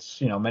up.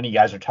 It's, many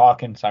guys are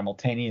talking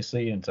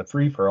simultaneously and it's a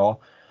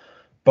free-for-all.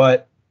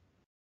 But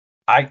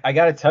I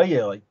got to tell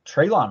you, like,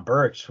 Treylon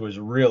Burks was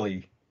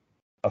really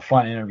a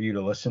fun interview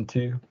to listen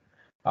to.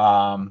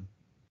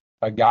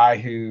 A guy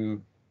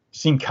who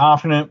seemed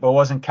confident but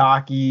wasn't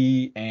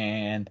cocky,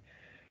 and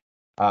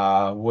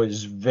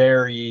was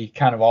very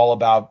kind of all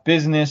about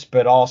business,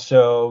 but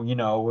also,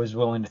 was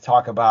willing to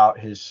talk about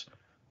his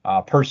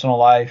personal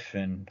life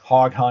and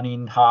hog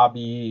hunting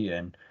hobby.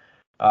 And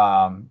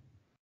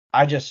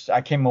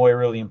I came away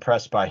really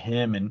impressed by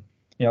him. And,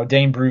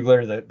 Dane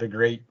Brugler, the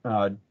great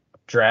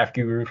draft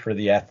guru for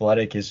The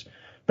Athletic, has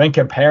been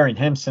comparing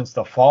him since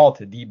the fall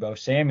to Deebo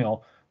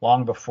Samuel,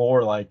 long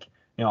before, like,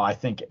 I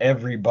think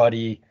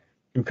everybody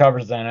who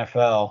covers the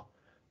NFL,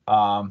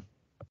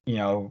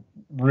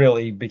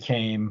 really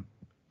became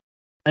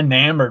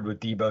enamored with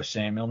Deebo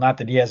Samuel. Not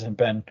that he hasn't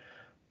been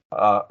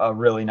a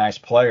really nice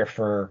player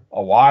for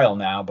a while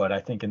now, but I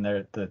think in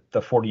the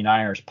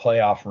 49ers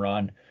playoff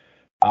run,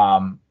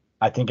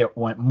 I think it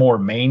went more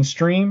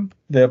mainstream,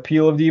 the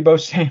appeal of Deebo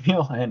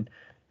Samuel,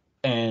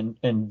 and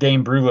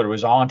Dane Brugler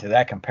was on to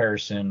that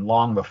comparison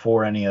long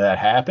before any of that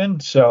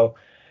happened. So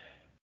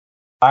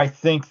I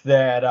think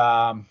that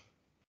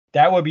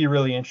that would be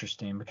really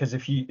interesting, because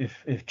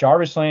if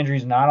Jarvis Landry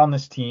is not on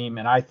this team,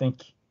 and I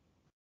think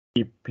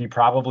he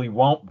probably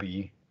won't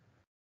be,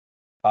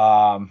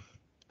 I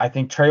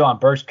think Treylon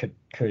Burks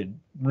could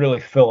really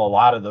fill a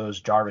lot of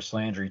those Jarvis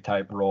Landry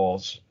type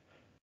roles.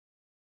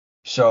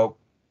 So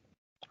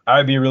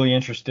I'd be really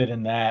interested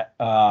in that,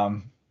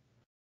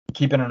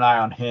 keeping an eye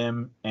on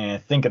him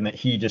and thinking that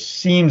he just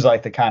seems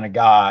like the kind of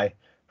guy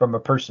from a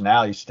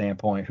personality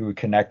standpoint who would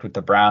connect with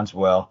the Browns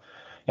well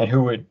and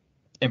who would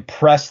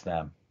impress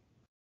them.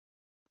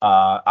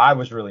 I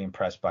was really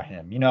impressed by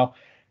him.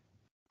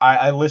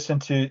 I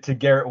listened to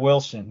Garrett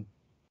Wilson,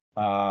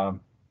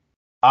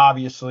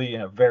 obviously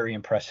a very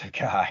impressive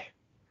guy.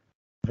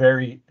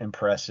 very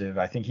impressive.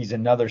 I think he's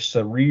another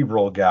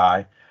cerebral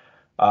guy,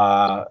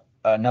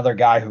 another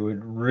guy who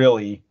would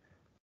really,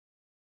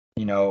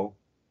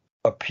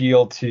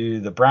 appeal to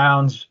the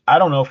Browns. I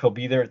don't know if he'll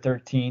be there at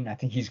 13. I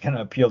think he's going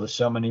to appeal to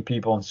so many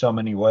people in so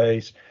many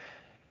ways.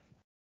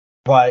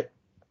 But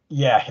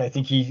yeah, I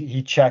think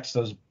he checks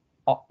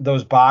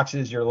those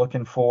boxes you're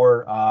looking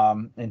for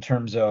in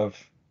terms of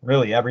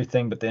really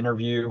everything but the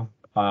interview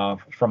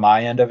from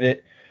my end of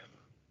it.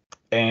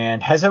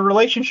 And has a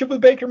relationship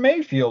with Baker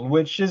Mayfield,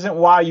 which isn't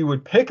why you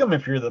would pick him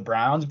if you're the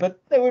Browns,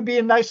 but it would be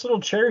a nice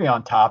little cherry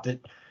on top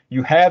that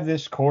you have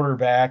this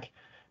quarterback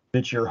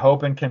that you're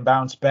hoping can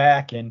bounce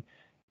back. And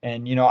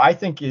I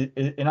think,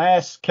 and I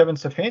asked Kevin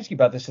Stefanski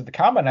about this at the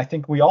Combine, I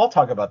think we all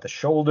talk about the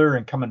shoulder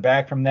and coming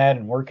back from that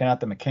and working out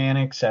the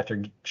mechanics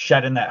after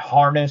shedding that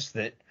harness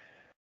that,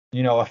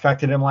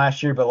 affected him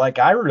last year. But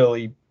I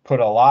really put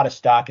a lot of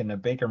stock into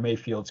Baker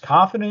Mayfield's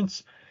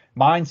confidence,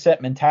 mindset,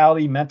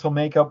 mentality, mental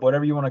makeup,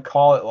 whatever you want to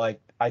call it.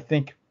 I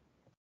think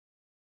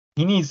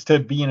he needs to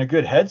be in a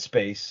good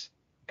headspace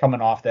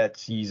coming off that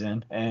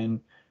season,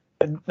 and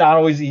not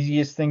always the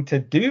easiest thing to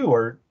do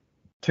or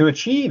to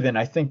achieve. And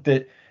I think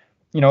that,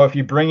 if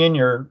you bring in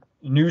your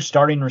new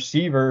starting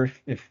receiver,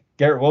 if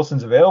Garrett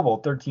Wilson's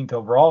available, 13th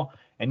overall,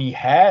 and he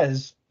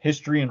has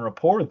history and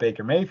rapport with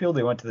Baker Mayfield,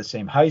 they went to the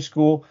same high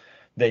school,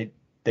 they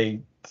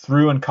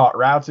threw and caught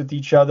routes with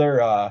each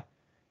other,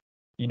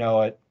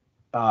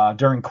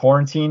 during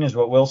quarantine is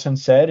what Wilson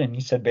said. And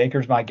he said,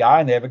 Baker's my guy,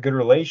 and they have a good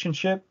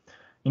relationship.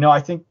 I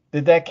think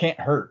that can't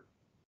hurt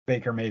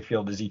Baker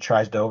Mayfield as he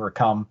tries to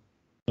overcome,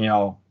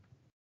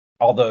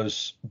 all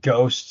those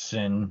ghosts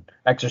and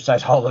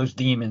exercise all those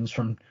demons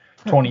from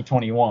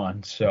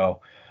 2021.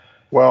 So,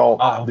 well,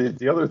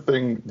 the other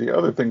thing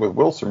with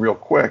Wilson real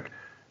quick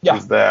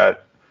is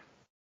that,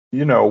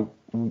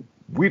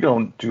 we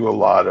don't do a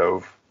lot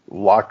of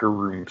locker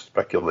room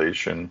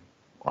speculation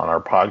on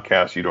our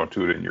podcast. You don't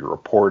do it in your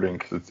reporting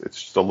because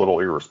it's just a little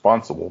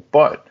irresponsible.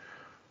 But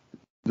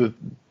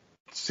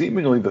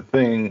seemingly the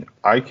thing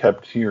I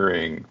kept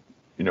hearing,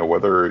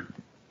 whether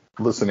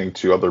listening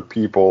to other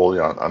people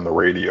on the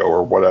radio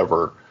or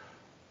whatever,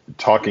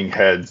 talking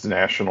heads,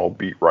 national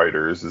beat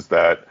writers, is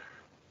that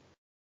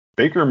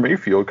Baker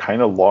Mayfield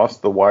kind of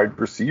lost the wide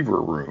receiver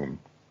room.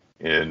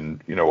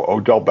 And,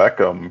 Odell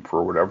Beckham,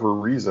 for whatever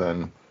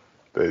reason,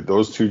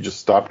 those two just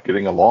stopped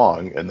getting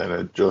along, and then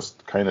it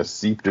just kind of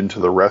seeped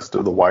into the rest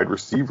of the wide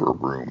receiver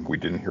room. We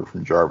didn't hear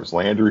from Jarvis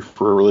Landry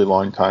for a really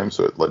long time,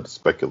 so it led to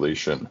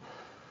speculation,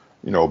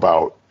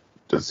 about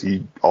does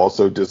he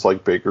also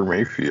dislike Baker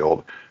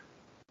Mayfield?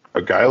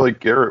 A guy like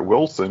Garrett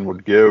Wilson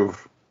would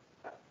give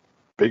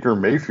Baker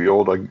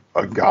Mayfield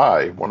a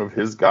guy, one of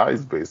his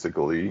guys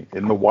basically,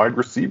 in the wide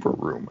receiver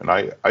room. And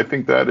I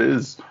think that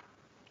is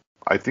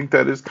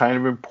kind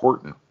of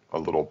important a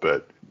little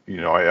bit.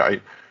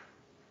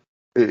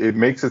 It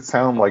makes it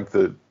sound like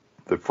the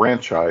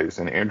franchise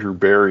and Andrew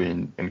Berry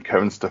and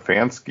Kevin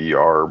Stefanski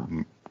are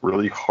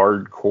really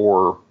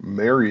hardcore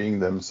marrying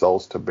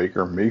themselves to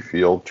Baker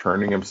Mayfield,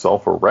 turning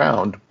himself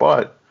around.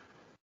 But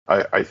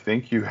I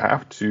think you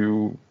have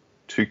to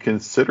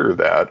consider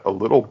that a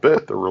little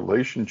bit, the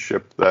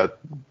relationship that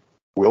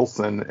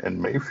Wilson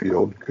and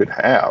Mayfield could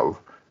have.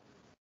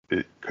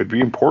 It could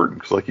be important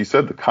because, like you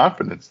said, the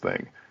confidence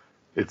thing,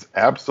 it's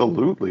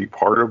absolutely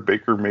part of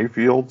Baker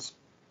Mayfield's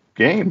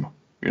game.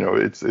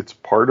 It's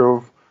part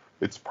of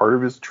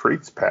his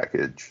traits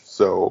package.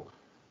 So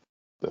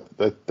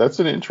that's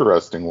an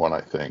interesting one,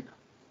 I think.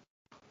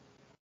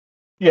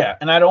 Yeah,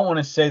 and I don't want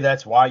to say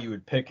that's why you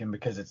would pick him,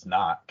 because it's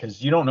not.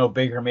 Because you don't know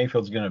Baker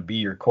Mayfield's going to be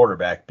your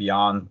quarterback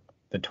beyond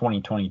the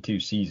 2022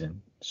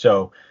 season.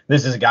 So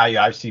this is a guy you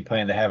obviously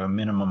plan to have a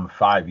minimum of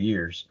 5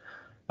 years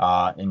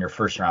in your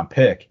first round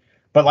pick.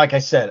 But like I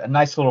said, a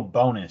nice little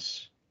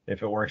bonus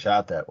if it works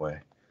out that way.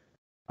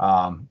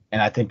 And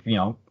I think,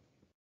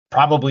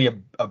 probably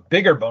a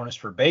bigger bonus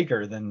for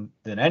Baker than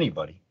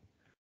anybody.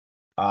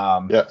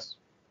 Yes.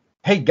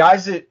 Hey,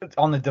 guys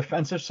on the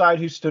defensive side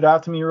who stood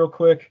out to me real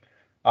quick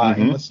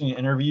in listening to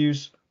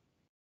interviews,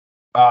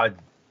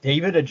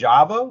 David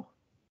Njoku,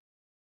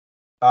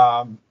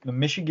 the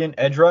Michigan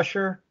edge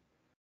rusher.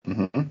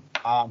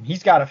 Mm-hmm.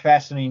 He's got a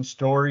fascinating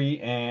story,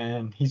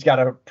 and he's got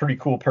a pretty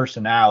cool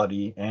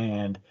personality,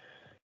 and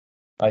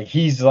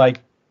he's the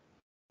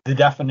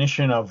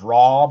definition of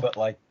raw, but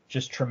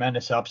just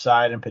tremendous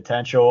upside and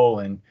potential,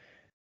 and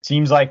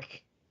seems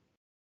like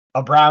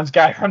a Browns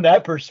guy from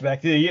that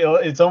perspective.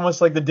 It's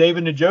almost like the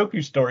David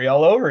Njoku story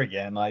all over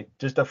again,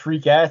 just a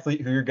freak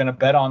athlete who you're going to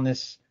bet on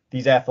these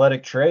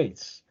athletic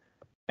traits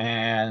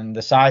and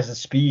the size and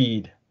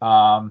speed.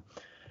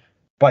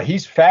 But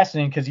he's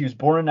fascinating because he was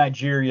born in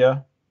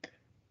Nigeria,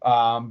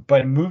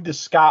 but moved to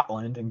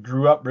Scotland and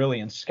grew up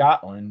really in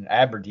Scotland,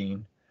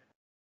 Aberdeen,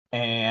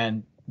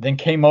 and then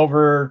came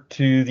over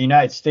to the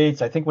United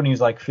States, I think when he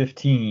was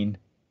 15,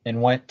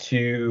 and went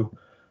to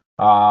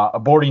a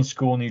boarding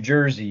school in New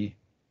Jersey.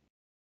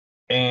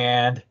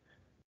 And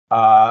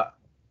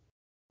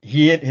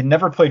he had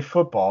never played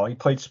football. He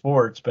played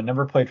sports, but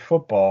never played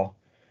football.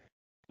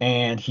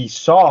 And he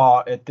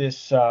saw at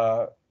this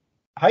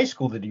high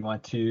school that he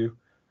went to,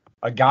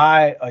 a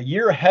guy a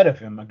year ahead of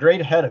him, a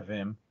grade ahead of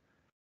him,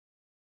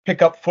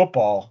 pick up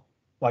football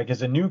like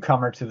as a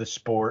newcomer to the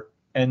sport,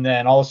 and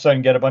then all of a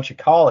sudden get a bunch of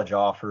college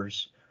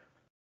offers.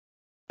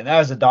 And that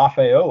was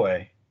Odafe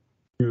Owe,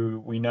 who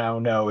we now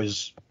know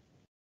is,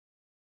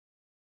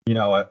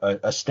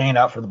 a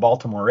standout for the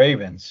Baltimore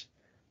Ravens.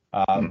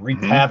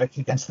 Wreaked havoc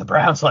against the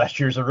Browns last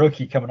year as a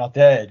rookie coming off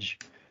the edge.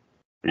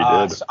 He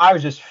did. So I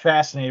was just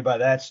fascinated by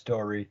that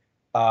story.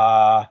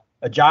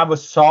 Ajaba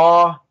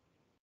saw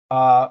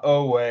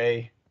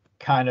Owe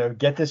kind of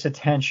get this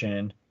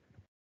attention,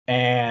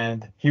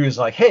 and he was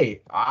like,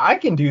 hey, I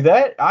can do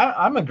that.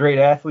 I'm a great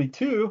athlete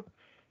too.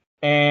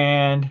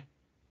 And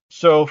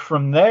so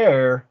from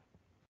there,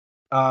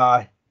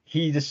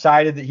 he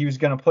decided that he was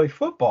going to play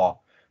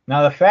football.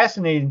 Now, the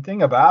fascinating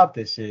thing about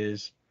this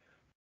is,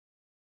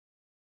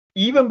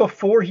 even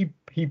before he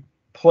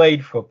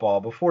played football,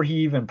 before he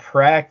even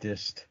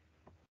practiced,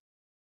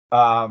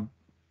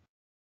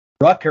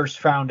 Rutgers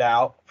found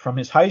out from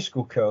his high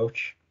school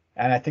coach,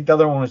 and I think the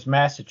other one was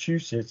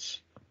Massachusetts,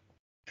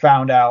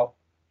 found out,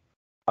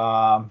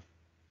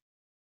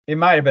 it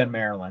might have been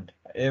Maryland,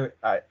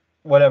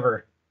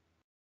 whatever,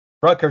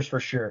 Rutgers for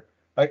sure,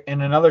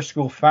 and another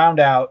school found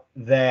out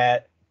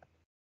that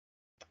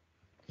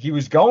he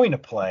was going to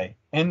play,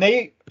 and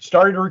they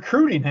started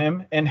recruiting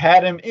him and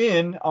had him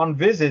in on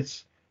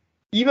visits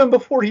even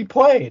before he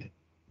played,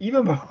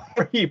 even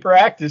before he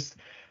practiced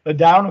a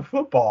down of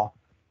football.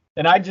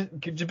 And I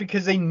just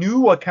because they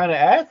knew what kind of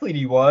athlete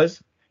he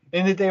was,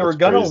 and that they were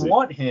going to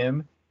want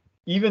him,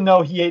 even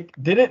though he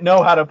didn't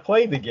know how to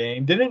play the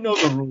game, didn't know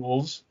the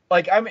rules.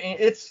 Like, I mean,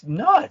 it's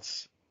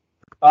nuts.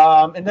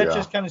 And that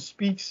just kind of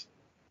speaks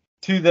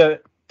to the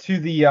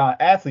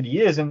athlete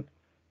he is. And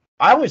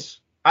I'm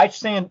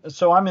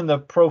in the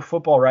Pro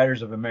Football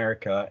Writers of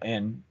America,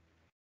 and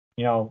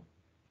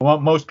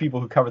most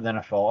people who cover the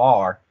NFL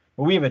are.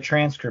 But we have a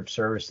transcript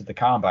service at the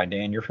Combine,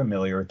 Dan. You're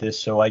familiar with this.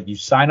 So, like, you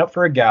sign up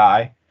for a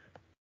guy,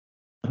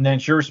 and then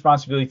it's your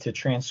responsibility to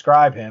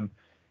transcribe him,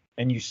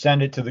 and you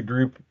send it to the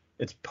group.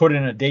 It's put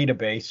in a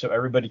database so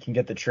everybody can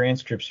get the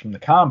transcripts from the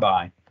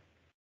Combine.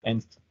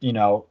 And,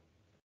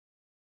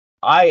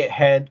 I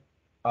had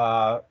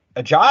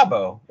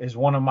Ajabo is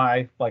one of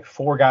my,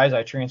 4 guys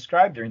I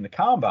transcribed during the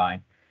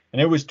Combine.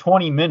 And it was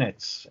 20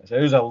 minutes.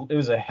 So it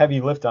was a heavy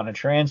lift on a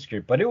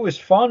transcript, but it was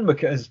fun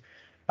because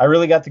I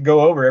really got to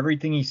go over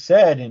everything he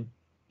said. And,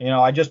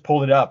 I just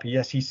pulled it up.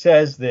 Yes, he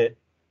says that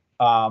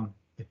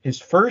his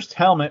first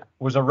helmet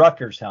was a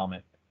Rutgers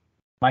helmet.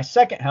 My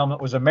second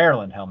helmet was a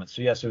Maryland helmet.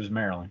 So, yes, it was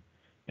Maryland.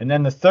 And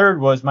then the third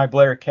was my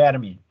Blair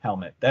Academy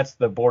helmet. That's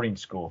the boarding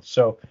school.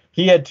 So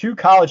he had 2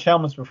 college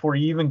helmets before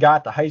he even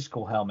got the high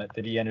school helmet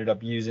that he ended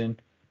up using,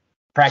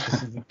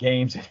 practices and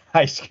games in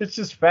high school. It's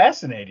just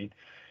fascinating.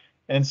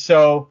 And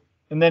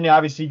then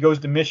obviously he goes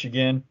to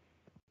Michigan,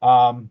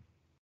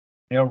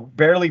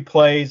 barely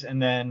plays,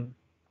 and then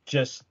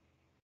just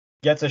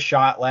gets a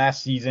shot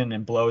last season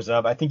and blows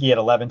up. I think he had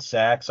 11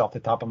 sacks off the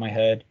top of my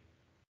head.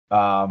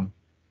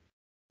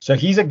 So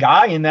he's a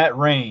guy in that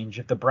range.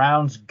 If the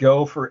Browns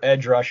go for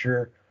edge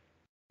rusher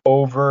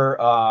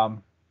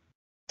over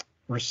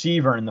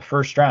receiver in the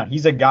first round,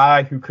 he's a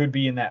guy who could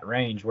be in that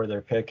range where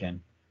they're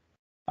picking.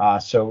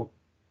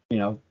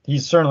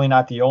 He's certainly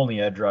not the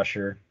only edge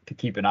rusher to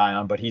keep an eye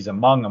on, but he's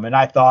among them. And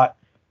I thought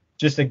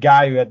just a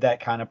guy who had that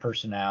kind of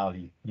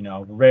personality,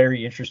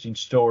 very interesting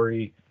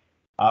story,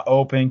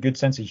 open, good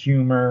sense of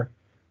humor.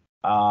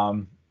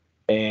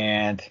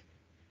 And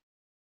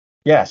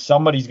yeah,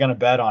 somebody's going to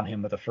bet on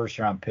him with a first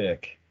round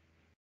pick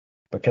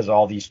because of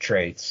all these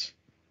traits.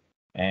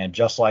 And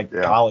just like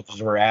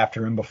colleges were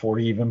after him before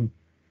he even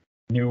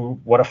knew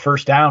what a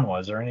first down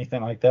was or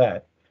anything like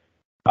that.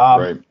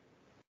 Right.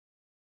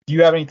 Do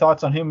you have any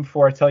thoughts on him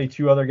before I tell you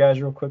 2 other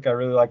guys real quick I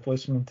really like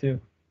listening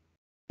to?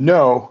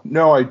 No,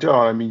 I don't.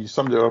 I mean, you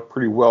summed it up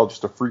pretty well.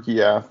 Just a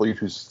freaky athlete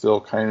who's still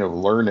kind of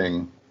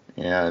learning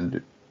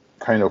and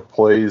kind of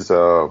plays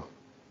a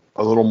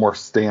little more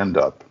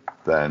stand-up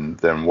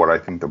than what I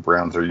think the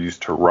Browns are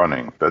used to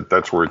running.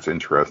 That's where it's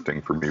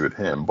interesting for me with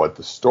him. But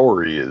the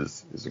story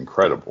is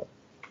incredible.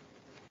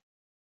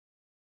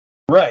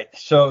 Right.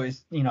 So,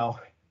 is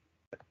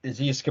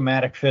he a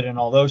schematic fit and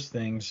all those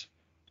things?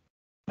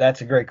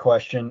 That's a great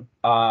question.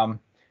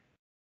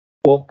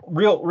 Well,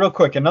 real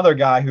quick, another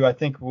guy who I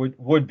think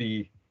would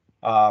be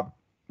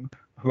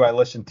who I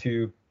listen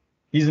to,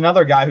 he's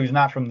another guy who's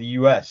not from the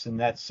U.S., and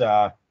that's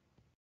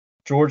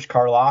George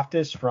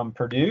Karlaftis from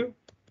Purdue.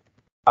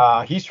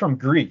 He's from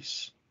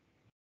Greece,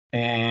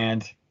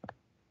 and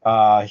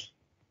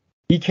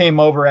he came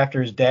over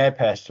after his dad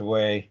passed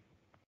away,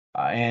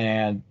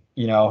 and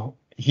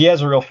he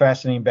has a real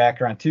fascinating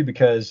background too,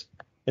 because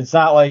it's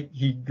not like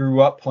he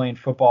grew up playing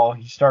football.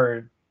 He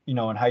started, in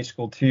high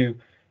school too.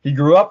 He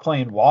grew up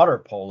playing water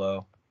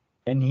polo,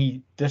 and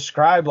he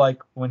described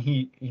when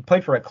he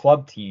played for a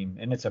club team,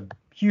 and it's a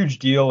huge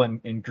deal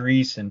in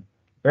Greece and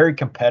very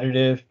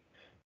competitive.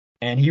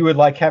 And he would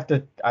have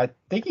to, I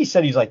think he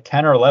said he's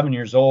 10 or 11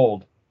 years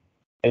old,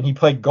 and he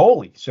played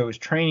goalie. So his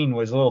training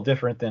was a little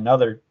different than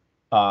other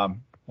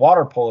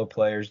water polo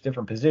players,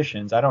 different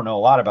positions. I don't know a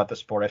lot about the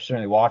sport. I've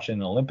certainly watched it in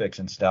the Olympics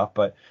and stuff,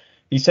 but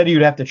he said he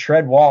would have to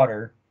tread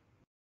water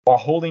while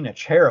holding a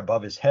chair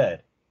above his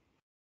head.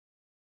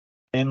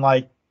 And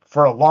like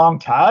for a long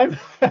time,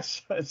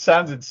 it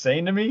sounds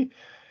insane to me.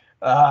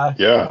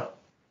 Yeah.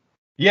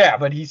 Yeah,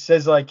 but he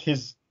says like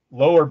his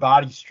lower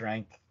body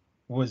strength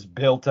was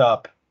built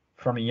up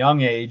from a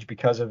young age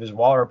because of his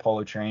water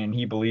polo training.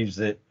 He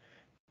believes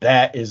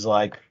that is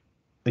like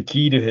the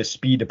key to his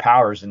speed to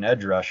power as an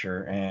edge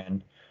rusher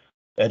and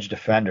edge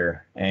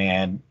defender.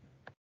 And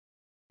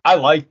I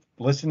like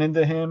listening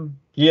to him.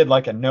 He had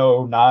like a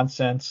no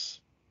nonsense.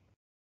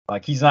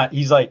 Like he's like,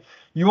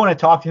 you want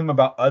to talk to him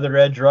about other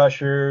edge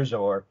rushers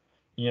or,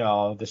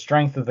 the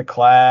strength of the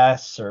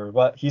class or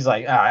what. He's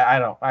like,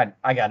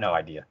 I got no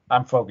idea.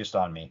 I'm focused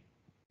on me.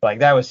 Like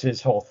that was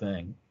his whole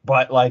thing.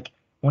 But like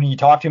when you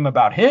talked to him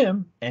about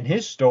him and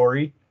his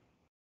story,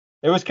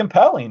 it was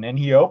compelling, and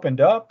he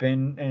opened up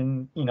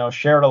and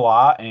shared a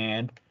lot,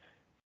 and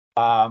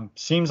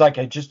seems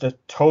like just a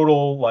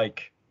total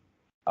like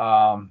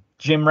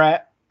gym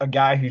rat, a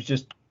guy who's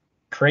just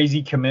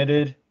crazy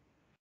committed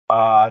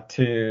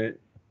to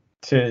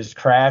his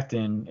craft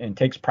and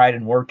takes pride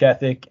in work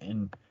ethic,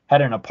 and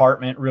had an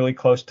apartment really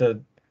close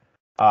to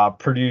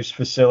Purdue's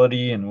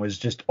facility and was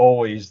just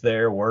always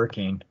there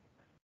working.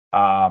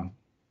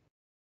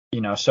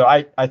 So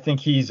I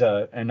think he's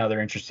another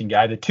interesting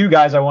guy. The two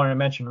guys I wanted to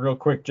mention real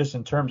quick, just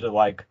in terms of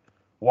like,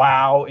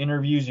 wow,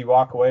 interviews, you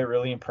walk away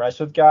really impressed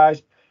with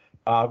guys,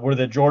 were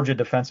the Georgia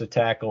defensive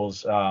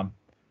tackles,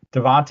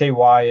 Devontae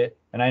Wyatt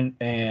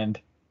and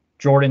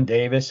Jordan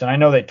Davis. And I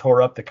know they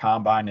tore up the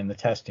combine and the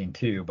testing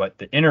too, but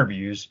the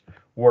interviews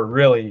were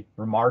really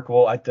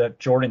remarkable. I thought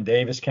Jordan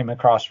Davis came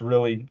across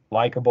really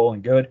likable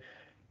and good.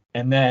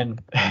 And then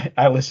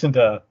I listened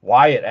to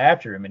Wyatt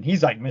after him, and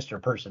he's like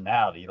Mr.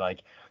 Personality.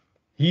 Like,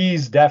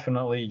 he's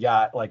definitely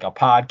got like a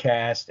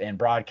podcast and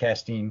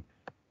broadcasting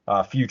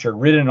future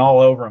written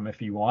all over him if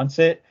he wants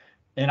it.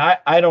 And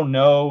I don't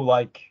know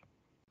like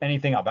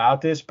anything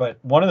about this, but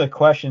one of the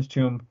questions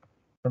to him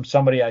from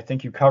somebody I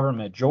think you covered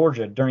him at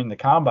Georgia during the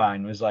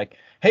combine was like,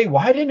 hey,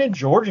 why didn't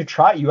Georgia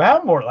try you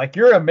out more? Like,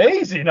 you're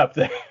amazing up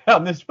there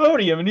on this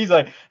podium. And he's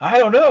like, I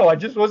don't know. I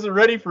just wasn't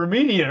ready for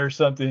media or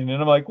something.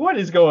 And I'm like, what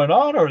is going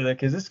on over there?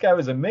 Because this guy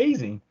was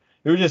amazing.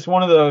 It was just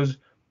one of those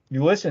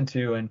you listen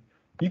to and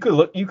you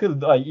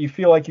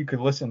feel like you could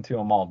listen to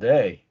him all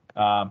day.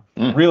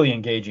 Really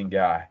engaging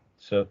guy.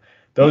 So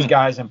those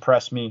guys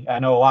impressed me. I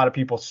know a lot of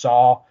people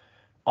saw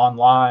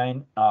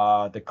online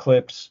the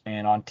clips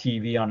and on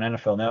TV on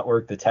NFL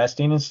Network the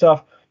testing and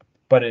stuff,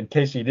 but in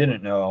case you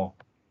didn't know,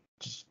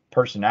 just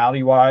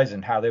personality wise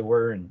and how they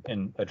were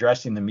in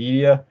addressing the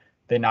media,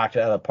 they knocked it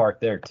out of the park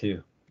there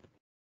too.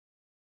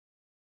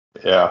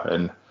 Yeah,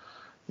 and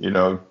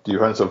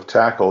defensive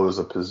tackle is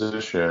a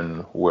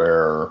position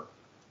where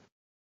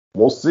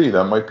we'll see.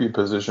 That might be a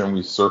position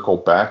we circle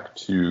back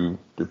to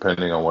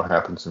depending on what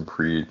happens in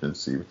free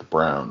agency with the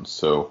Browns.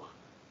 So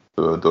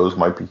those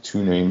might be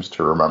two names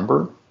to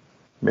remember,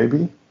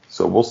 maybe.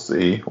 So we'll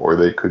see. Or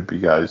they could be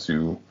guys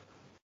who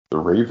the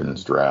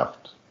Ravens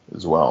draft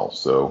as well.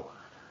 So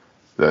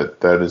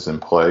that is in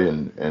play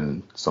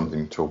and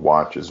something to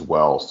watch as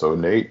well. So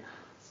Nate,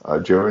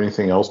 do you have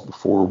anything else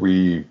before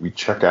we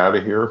check out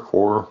of here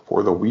for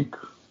the week?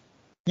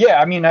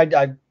 Yeah, I mean,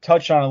 I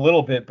touched on a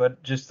little bit,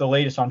 but just the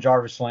latest on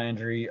Jarvis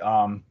Landry.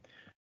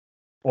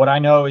 What I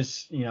know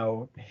is,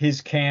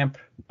 his camp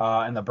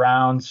and the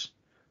Browns,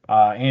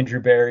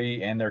 Andrew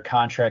Berry and their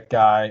contract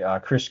guy,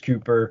 Chris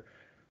Cooper,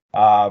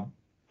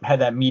 had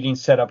that meeting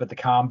set up at the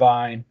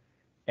combine,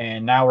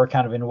 and now we're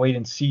kind of in wait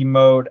and see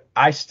mode.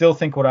 I still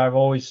think what I've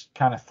always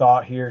kind of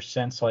thought here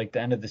since like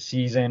the end of the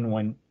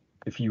season,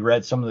 if you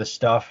read some of the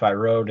stuff I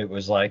wrote, it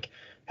was like,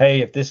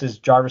 hey, if this is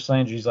Jarvis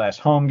Landry's last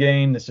home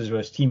game, this is what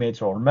his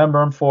teammates will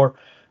remember him for.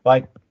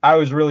 Like, I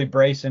was really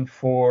bracing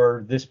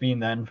for this being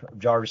then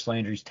Jarvis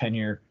Landry's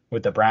tenure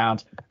with the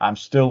Browns. I'm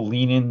still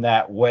leaning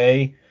that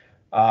way.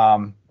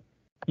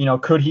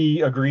 Could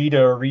he agree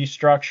to a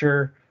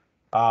restructure?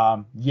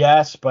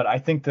 Yes, but I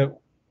think that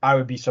I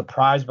would be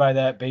surprised by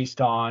that based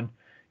on,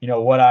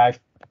 what I've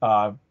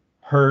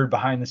heard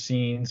behind the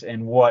scenes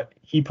and what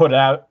he put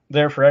out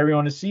there for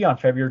everyone to see on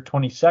February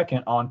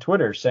 22nd on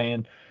Twitter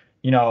saying,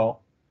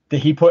 that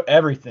he put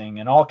everything,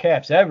 in all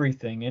caps,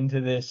 everything into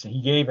this.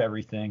 He gave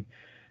everything,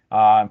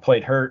 and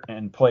played hurt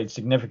and played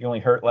significantly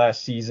hurt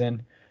last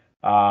season.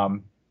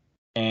 The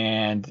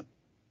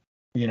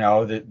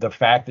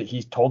fact that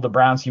he's told the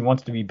Browns he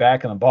wants to be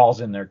back and the ball's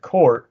in their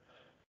court,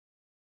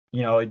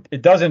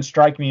 it doesn't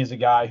strike me as a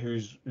guy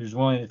who's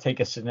willing to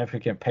take a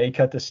significant pay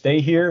cut to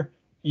stay here,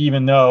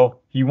 even though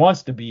he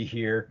wants to be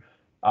here.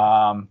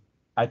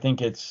 I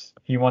think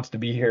he wants to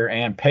be here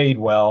and paid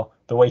well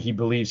the way he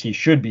believes he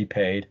should be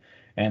paid.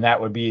 And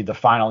that would be the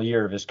final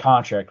year of his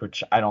contract,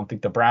 which I don't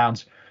think the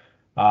Browns,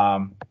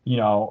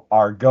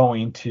 are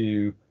going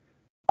to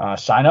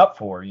sign up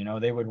for.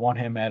 They would want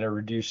him at a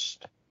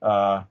reduced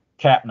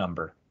cap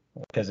number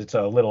because it's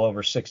a little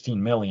over $16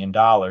 million.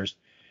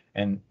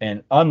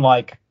 And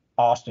unlike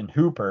Austin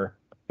Hooper,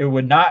 it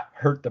would not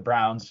hurt the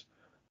Browns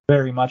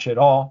very much at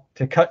all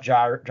to cut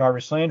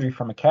Jarvis Landry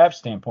from a cap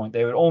standpoint.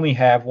 They would only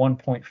have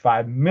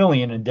 $1.5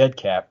 million in dead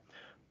cap,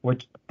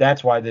 which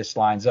that's why this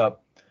lines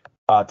up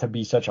to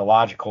be such a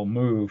logical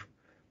move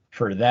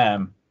for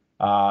them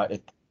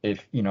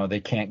if they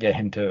can't get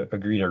him to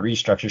agree to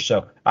restructure.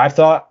 So I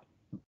thought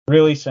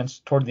really since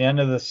toward the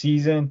end of the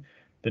season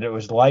that it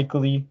was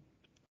likely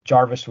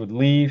Jarvis would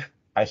leave.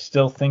 I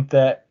still think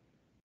that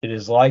it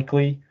is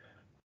likely.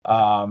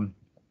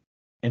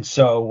 And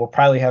so we'll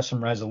probably have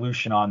some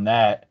resolution on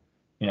that,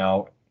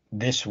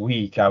 this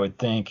week, I would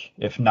think,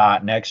 if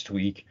not next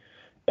week.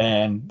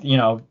 And,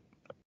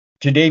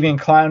 Jadeveon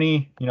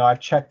Clowney, I've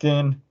checked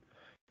in.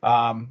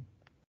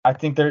 I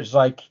think there's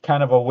like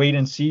kind of a wait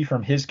and see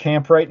from his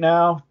camp right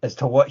now as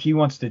to what he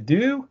wants to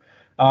do.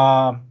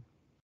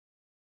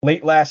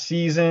 Late last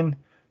season,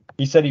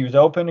 he said he was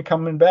open to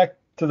coming back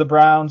to the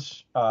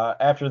Browns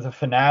after the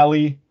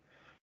finale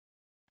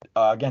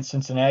against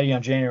Cincinnati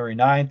on January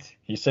 9th.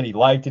 He said he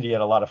liked it. He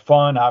had a lot of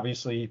fun.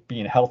 Obviously,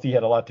 being healthy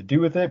had a lot to do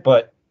with it,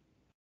 but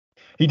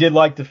he did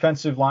like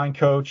defensive line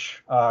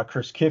coach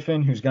Chris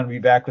Kiffin, who's going to be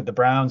back with the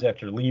Browns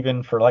after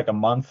leaving for like a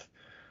month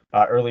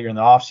earlier in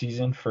the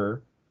offseason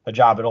for a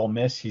job at Ole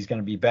Miss. He's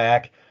going to be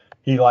back.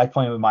 He liked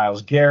playing with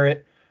Myles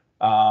Garrett.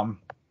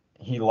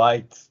 He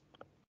liked,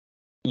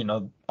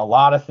 a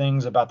lot of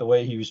things about the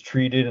way he was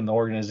treated in the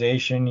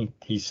organization.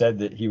 He said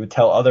that he would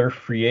tell other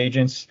free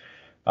agents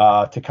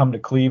to come to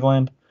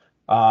Cleveland.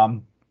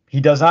 He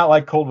does not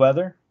like cold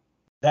weather.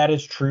 That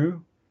is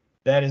true.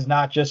 That is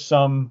not just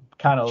some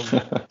kind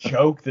of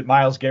joke that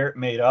Myles Garrett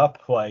made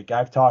up. Like,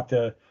 I've talked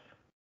to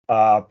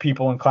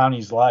people in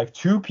Clowney's life,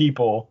 2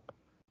 people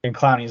in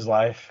Clowney's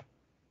life,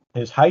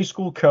 his high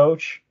school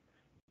coach,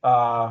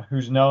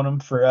 who's known him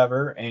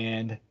forever,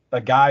 and a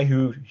guy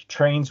who he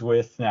trains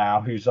with now,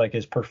 who's like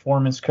his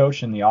performance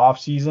coach in the off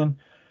season.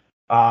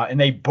 And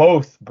they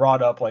both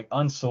brought up, like,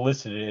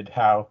 unsolicited,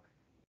 how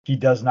he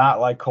does not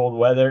like cold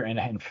weather, and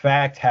in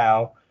fact,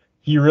 how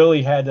he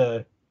really had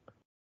to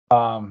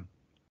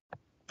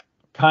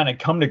kind of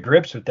come to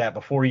grips with that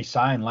before he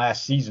signed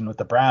last season with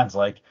the Browns.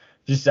 Like,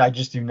 I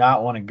just do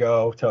not want to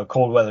go to a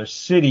cold weather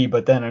city.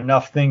 But then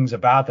enough things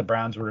about the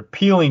Browns were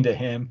appealing to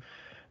him.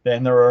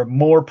 Then there are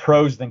more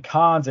pros than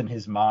cons in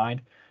his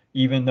mind,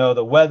 even though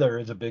the weather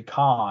is a big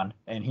con,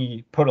 and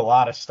he put a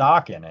lot of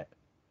stock in it.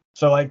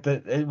 So, like,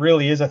 it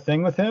really is a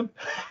thing with him.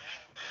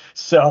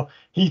 So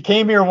he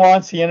came here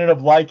once. He ended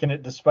up liking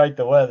it despite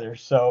the weather.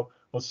 So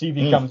we'll see if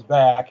he comes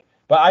back.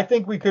 But I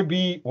think we could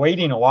be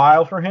waiting a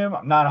while for him.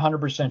 I'm not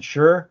 100%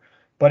 sure.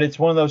 But it's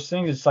one of those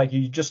things. It's like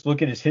you just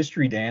look at his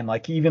history, Dan.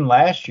 Like, even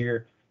last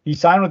year, he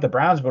signed with the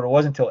Browns, but it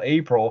wasn't until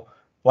April,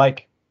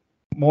 like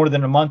more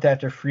than a month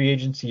after free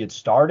agency had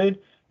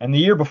started. And the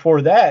year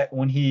before that,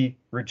 when he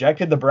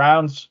rejected the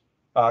Browns'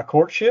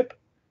 courtship,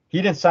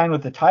 he didn't sign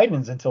with the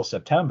Titans until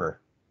September.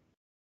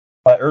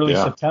 Early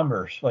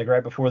September, like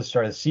right before the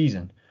start of the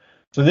season.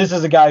 So this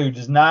is a guy who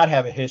does not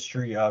have a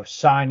history of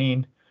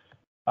signing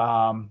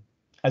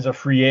as a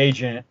free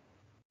agent,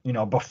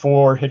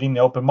 before hitting the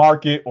open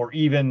market or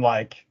even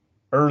like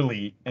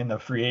early in the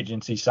free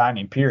agency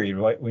signing period.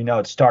 Right? We know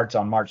it starts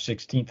on March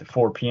 16th at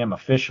 4 p.m.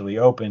 officially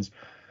opens,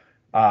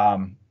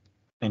 and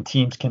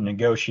teams can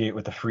negotiate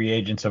with the free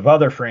agents of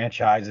other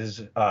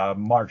franchises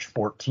March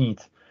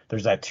 14th.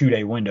 There's that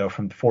 2-day window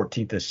from the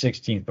 14th to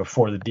 16th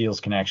before the deals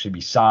can actually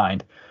be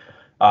signed.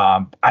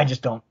 I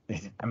just don't,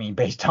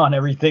 based on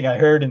everything I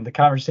heard in the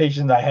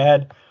conversations I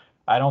had,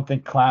 I don't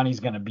think Clowney's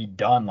going to be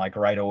done like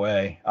right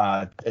away.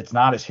 It's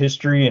not his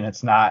history, and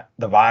it's not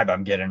the vibe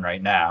I'm getting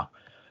right now.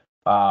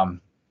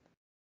 Other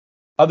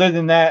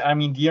than that,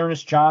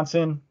 Dearness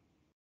Johnson,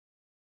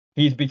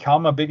 he's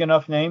become a big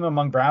enough name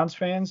among Browns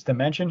fans to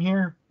mention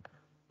here.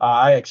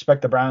 I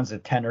expect the Browns to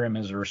tender him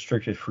as a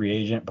restricted free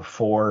agent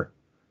before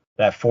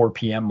that 4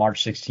 p.m.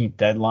 March 16th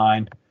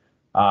deadline.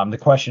 The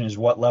question is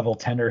what level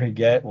tender he'll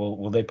get.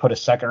 Will they put a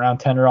second-round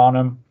tender on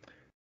him,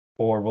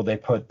 or will they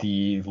put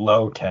the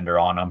low tender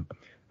on him?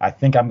 I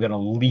think I'm going to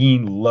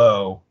lean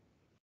low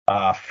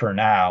for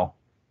now.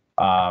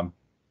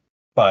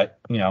 But,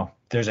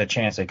 there's a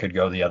chance they could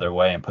go the other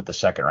way and put the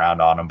second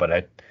round on him.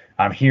 But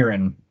I'm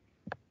hearing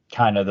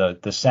kind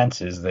of the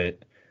sense is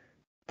that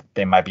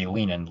they might be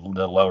leaning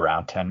the low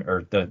round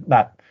tender,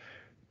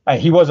 or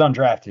he was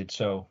undrafted,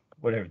 so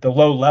whatever, the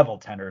low level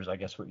tenders, I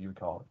guess what you would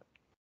call it.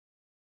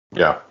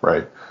 Yeah,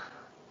 right.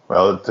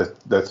 Well,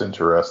 that's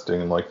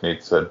interesting. And like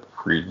Nate said,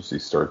 free agency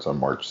starts on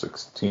March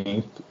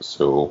 16th.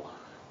 So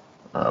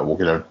we'll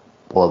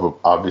have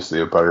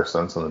obviously a better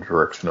sense on the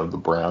direction of the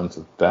Browns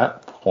at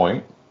that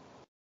point.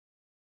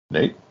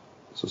 Nate,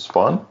 this was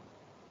fun.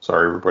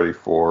 Sorry, everybody,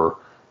 for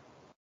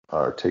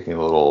taking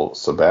a little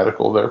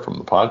sabbatical there from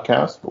the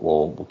podcast. But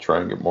we'll try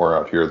and get more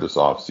out here this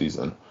off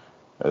season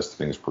as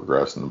things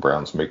progress and the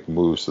Browns make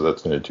moves. So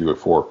that's going to do it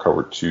for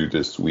Cover 2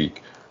 this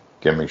week.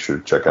 Again, make sure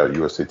to check out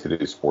USA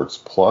Today Sports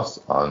Plus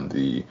on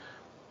the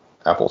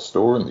Apple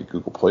Store and the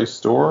Google Play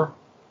Store.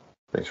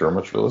 Thanks very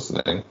much for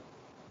listening.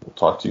 We'll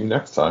talk to you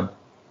next time.